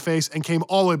smiley face, and came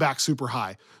all the way back super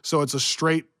high. So it's a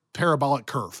straight parabolic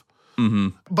curve.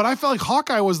 But I felt like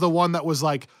Hawkeye was the one that was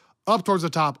like up towards the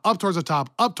top, up towards the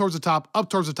top, up towards the top, up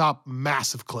towards the top,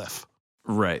 massive cliff.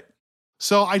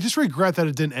 So I just regret that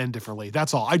it didn't end differently.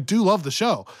 That's all. I do love the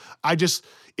show.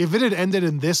 If it had ended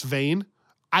in this vein,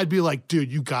 I'd be like,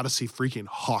 dude, you got to see freaking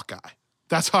Hawkeye.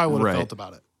 That's how I would have felt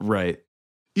about it.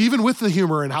 Even with the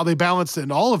humor and how they balanced it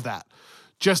and all of that.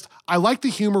 Just, I like the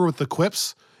humor with the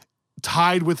quips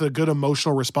tied with a good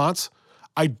emotional response.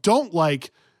 I don't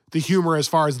like the humor as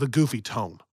far as the goofy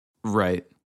tone.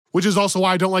 Which is also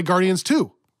why I don't like Guardians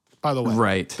 2, by the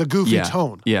way. The goofy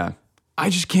tone. I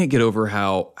just can't get over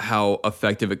how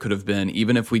effective it could have been,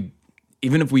 even if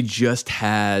we just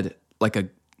had like a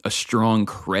strong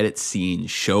credit scene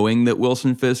showing that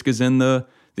Wilson Fisk is in the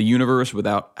universe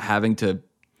without having to,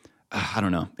 I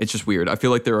don't know. It's just weird. I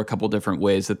feel like there are a couple different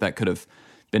ways that could have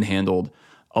been handled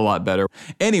a lot better.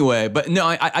 Anyway, but no,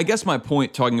 I guess my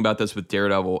point talking about this with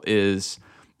Daredevil is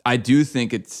I do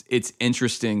think it's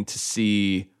interesting to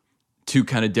see two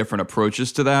kind of different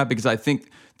approaches to that, because I think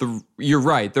you're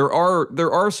right. There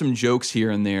are some jokes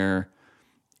here and there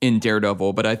in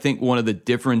Daredevil, but I think one of the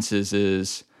differences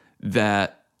is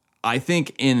that I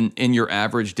think in your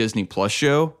average Disney Plus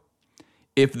show,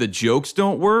 if the jokes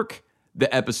don't work,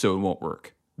 the episode won't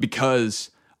work,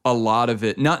 because a lot of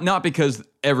it, not because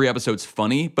every episode's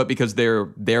funny, but because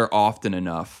they're often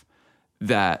enough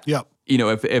that, you know,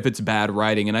 if it's bad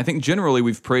writing, and I think generally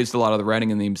we've praised a lot of the writing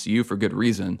in the MCU for good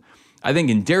reason. I think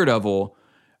in Daredevil,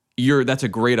 that's a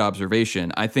great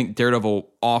observation. I think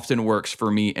Daredevil often works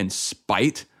for me in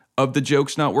spite of the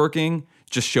jokes not working,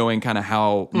 just showing kind of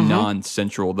how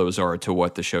non-central those are to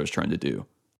what the show's trying to do.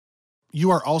 You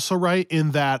are also right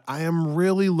in that I am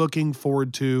really looking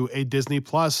forward to a Disney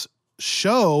Plus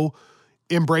show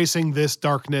embracing this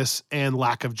darkness and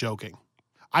lack of joking.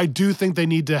 I do think they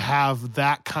need to have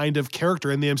that kind of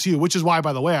character in the MCU, which is why,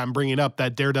 by the way, I'm bringing up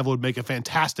that Daredevil would make a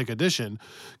fantastic addition,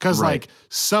 because like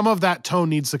some of that tone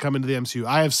needs to come into the MCU.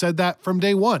 I have said that from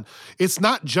day one. It's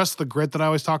not just the grit that I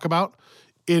always talk about.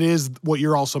 It is what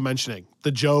you're also mentioning,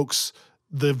 the jokes,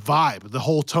 the vibe, the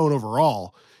whole tone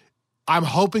overall. I'm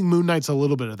hoping Moon Knight's a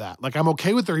little bit of that. Like, I'm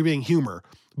okay with there being humor.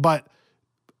 But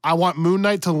I want Moon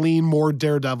Knight to lean more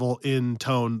Daredevil in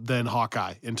tone than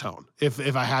Hawkeye in tone,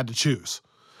 if I had to choose.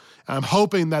 And I'm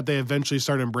hoping that they eventually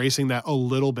start embracing that a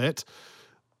little bit.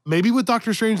 Maybe with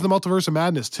Doctor Strange and the Multiverse of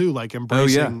Madness too, like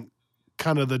embracing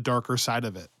kind of the darker side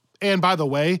of it. And by the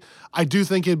way, I do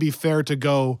think it'd be fair to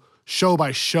go show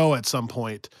by show at some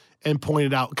point and point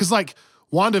it out. Because like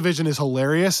WandaVision is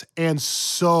hilarious and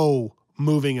so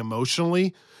moving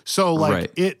emotionally. So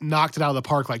like it knocked it out of the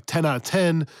park, like 10 out of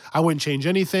 10. I wouldn't change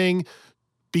anything.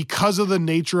 Because of the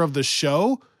nature of the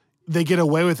show, they get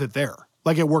away with it there.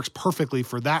 Like it works perfectly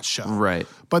for that show. Right.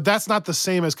 But that's not the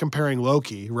same as comparing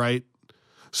Loki, right?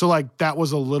 So like that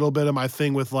was a little bit of my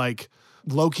thing with like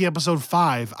Loki episode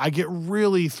 5. I get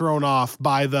really thrown off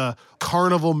by the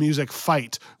carnival music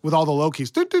fight with all the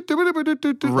Lokis.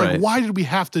 Right. Like, why did we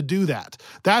have to do that?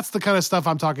 That's the kind of stuff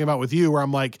I'm talking about with you where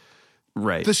I'm like,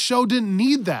 the show didn't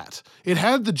need that. It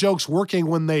had the jokes working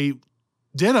when they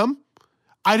did them.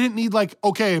 I didn't need like,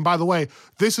 okay, and by the way,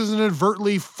 this is an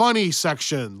overtly funny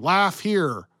section. Laugh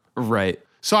here. Right.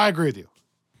 So I agree with you.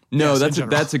 No, yes,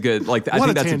 that's a good, like, I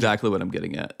think that's exactly what I'm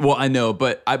getting at. Well, I know,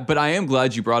 but I am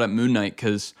glad you brought up Moon Knight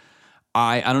because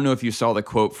I don't know if you saw the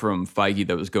quote from Feige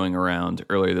that was going around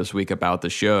earlier this week about the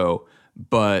show,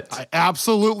 but I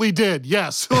absolutely did.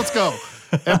 Yes. Let's go.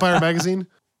 Empire Magazine.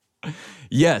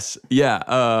 Yes.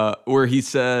 Yeah. Where he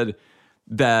said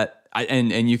that,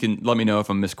 and you can let me know if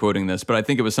I'm misquoting this, but I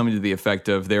think it was something to the effect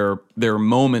of there are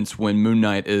moments when Moon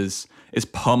Knight is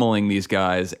pummeling these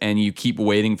guys and you keep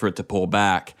waiting for it to pull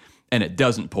back and it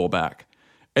doesn't pull back.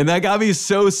 And that got me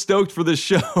so stoked for the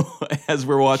show as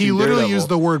we're watching He literally Daredevil. used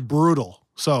the word brutal.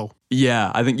 So yeah,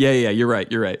 I think, yeah, you're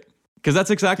right. Because that's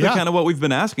exactly kind of what we've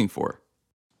been asking for.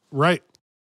 Right.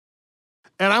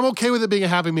 And I'm okay with it being a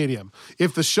happy medium.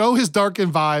 If the show is dark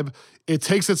in vibe, it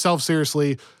takes itself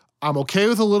seriously. I'm okay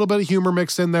with a little bit of humor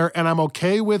mixed in there, and I'm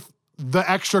okay with the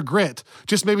extra grit,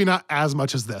 just maybe not as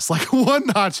much as this. Like one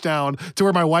notch down to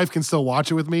where my wife can still watch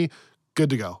it with me. Good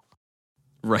to go.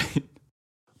 Right.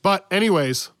 But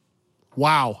anyways,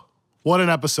 wow. What an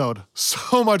episode.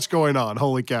 So much going on.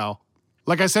 Holy cow.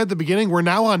 Like I said at the beginning, we're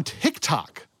now on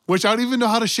TikTok, which I don't even know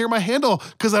how to share my handle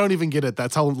because I don't even get it.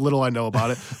 That's how little I know about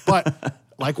it. But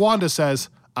like Wanda says,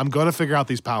 I'm going to figure out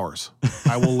these powers.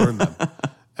 I will learn them,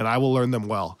 and I will learn them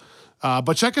well.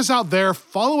 But check us out there.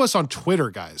 Follow us on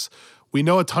Twitter, guys. We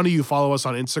know a ton of you follow us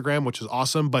on Instagram, which is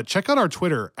awesome, but check out our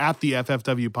Twitter at the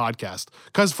FFW Podcast.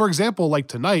 Because, for example, like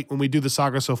tonight, when we do the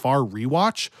Saga So Far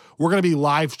rewatch, we're going to be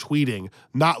live tweeting,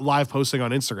 not live posting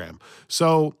on Instagram.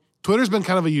 So Twitter's been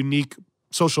kind of a unique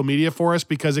social media for us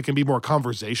because it can be more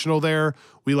conversational there.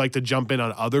 We like to jump in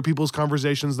on other people's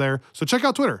conversations there. So check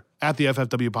out Twitter at the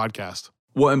FFW Podcast.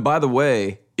 Well, and by the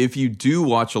way, if you do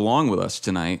watch along with us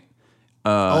tonight,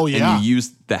 and you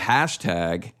use the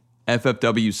hashtag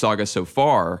FFW Saga So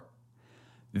Far,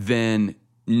 then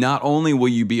not only will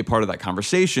you be a part of that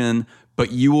conversation,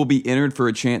 but you will be entered for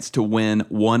a chance to win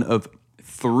one of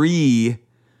 3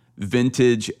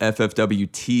 vintage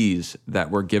FFW tees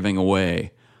that we're giving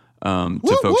away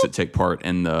to folks that take part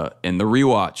in the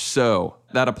rewatch. So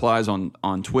that applies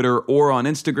on Twitter or on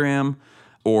Instagram,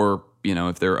 or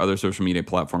if there are other social media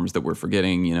platforms that we're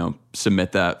forgetting,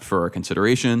 submit that for our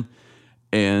consideration.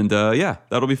 And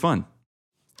that'll be fun.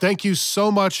 Thank you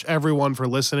so much, everyone, for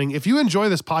listening. If you enjoy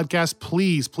this podcast,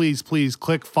 please, please, please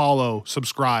click follow,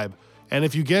 subscribe. And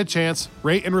if you get a chance,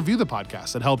 rate and review the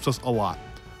podcast. It helps us a lot.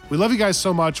 We love you guys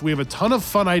so much. We have a ton of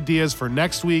fun ideas for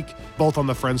next week, both on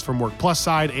the Friends from Work Plus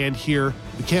side and here.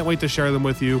 We can't wait to share them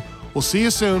with you. We'll see you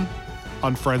soon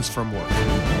on Friends from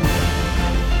Work.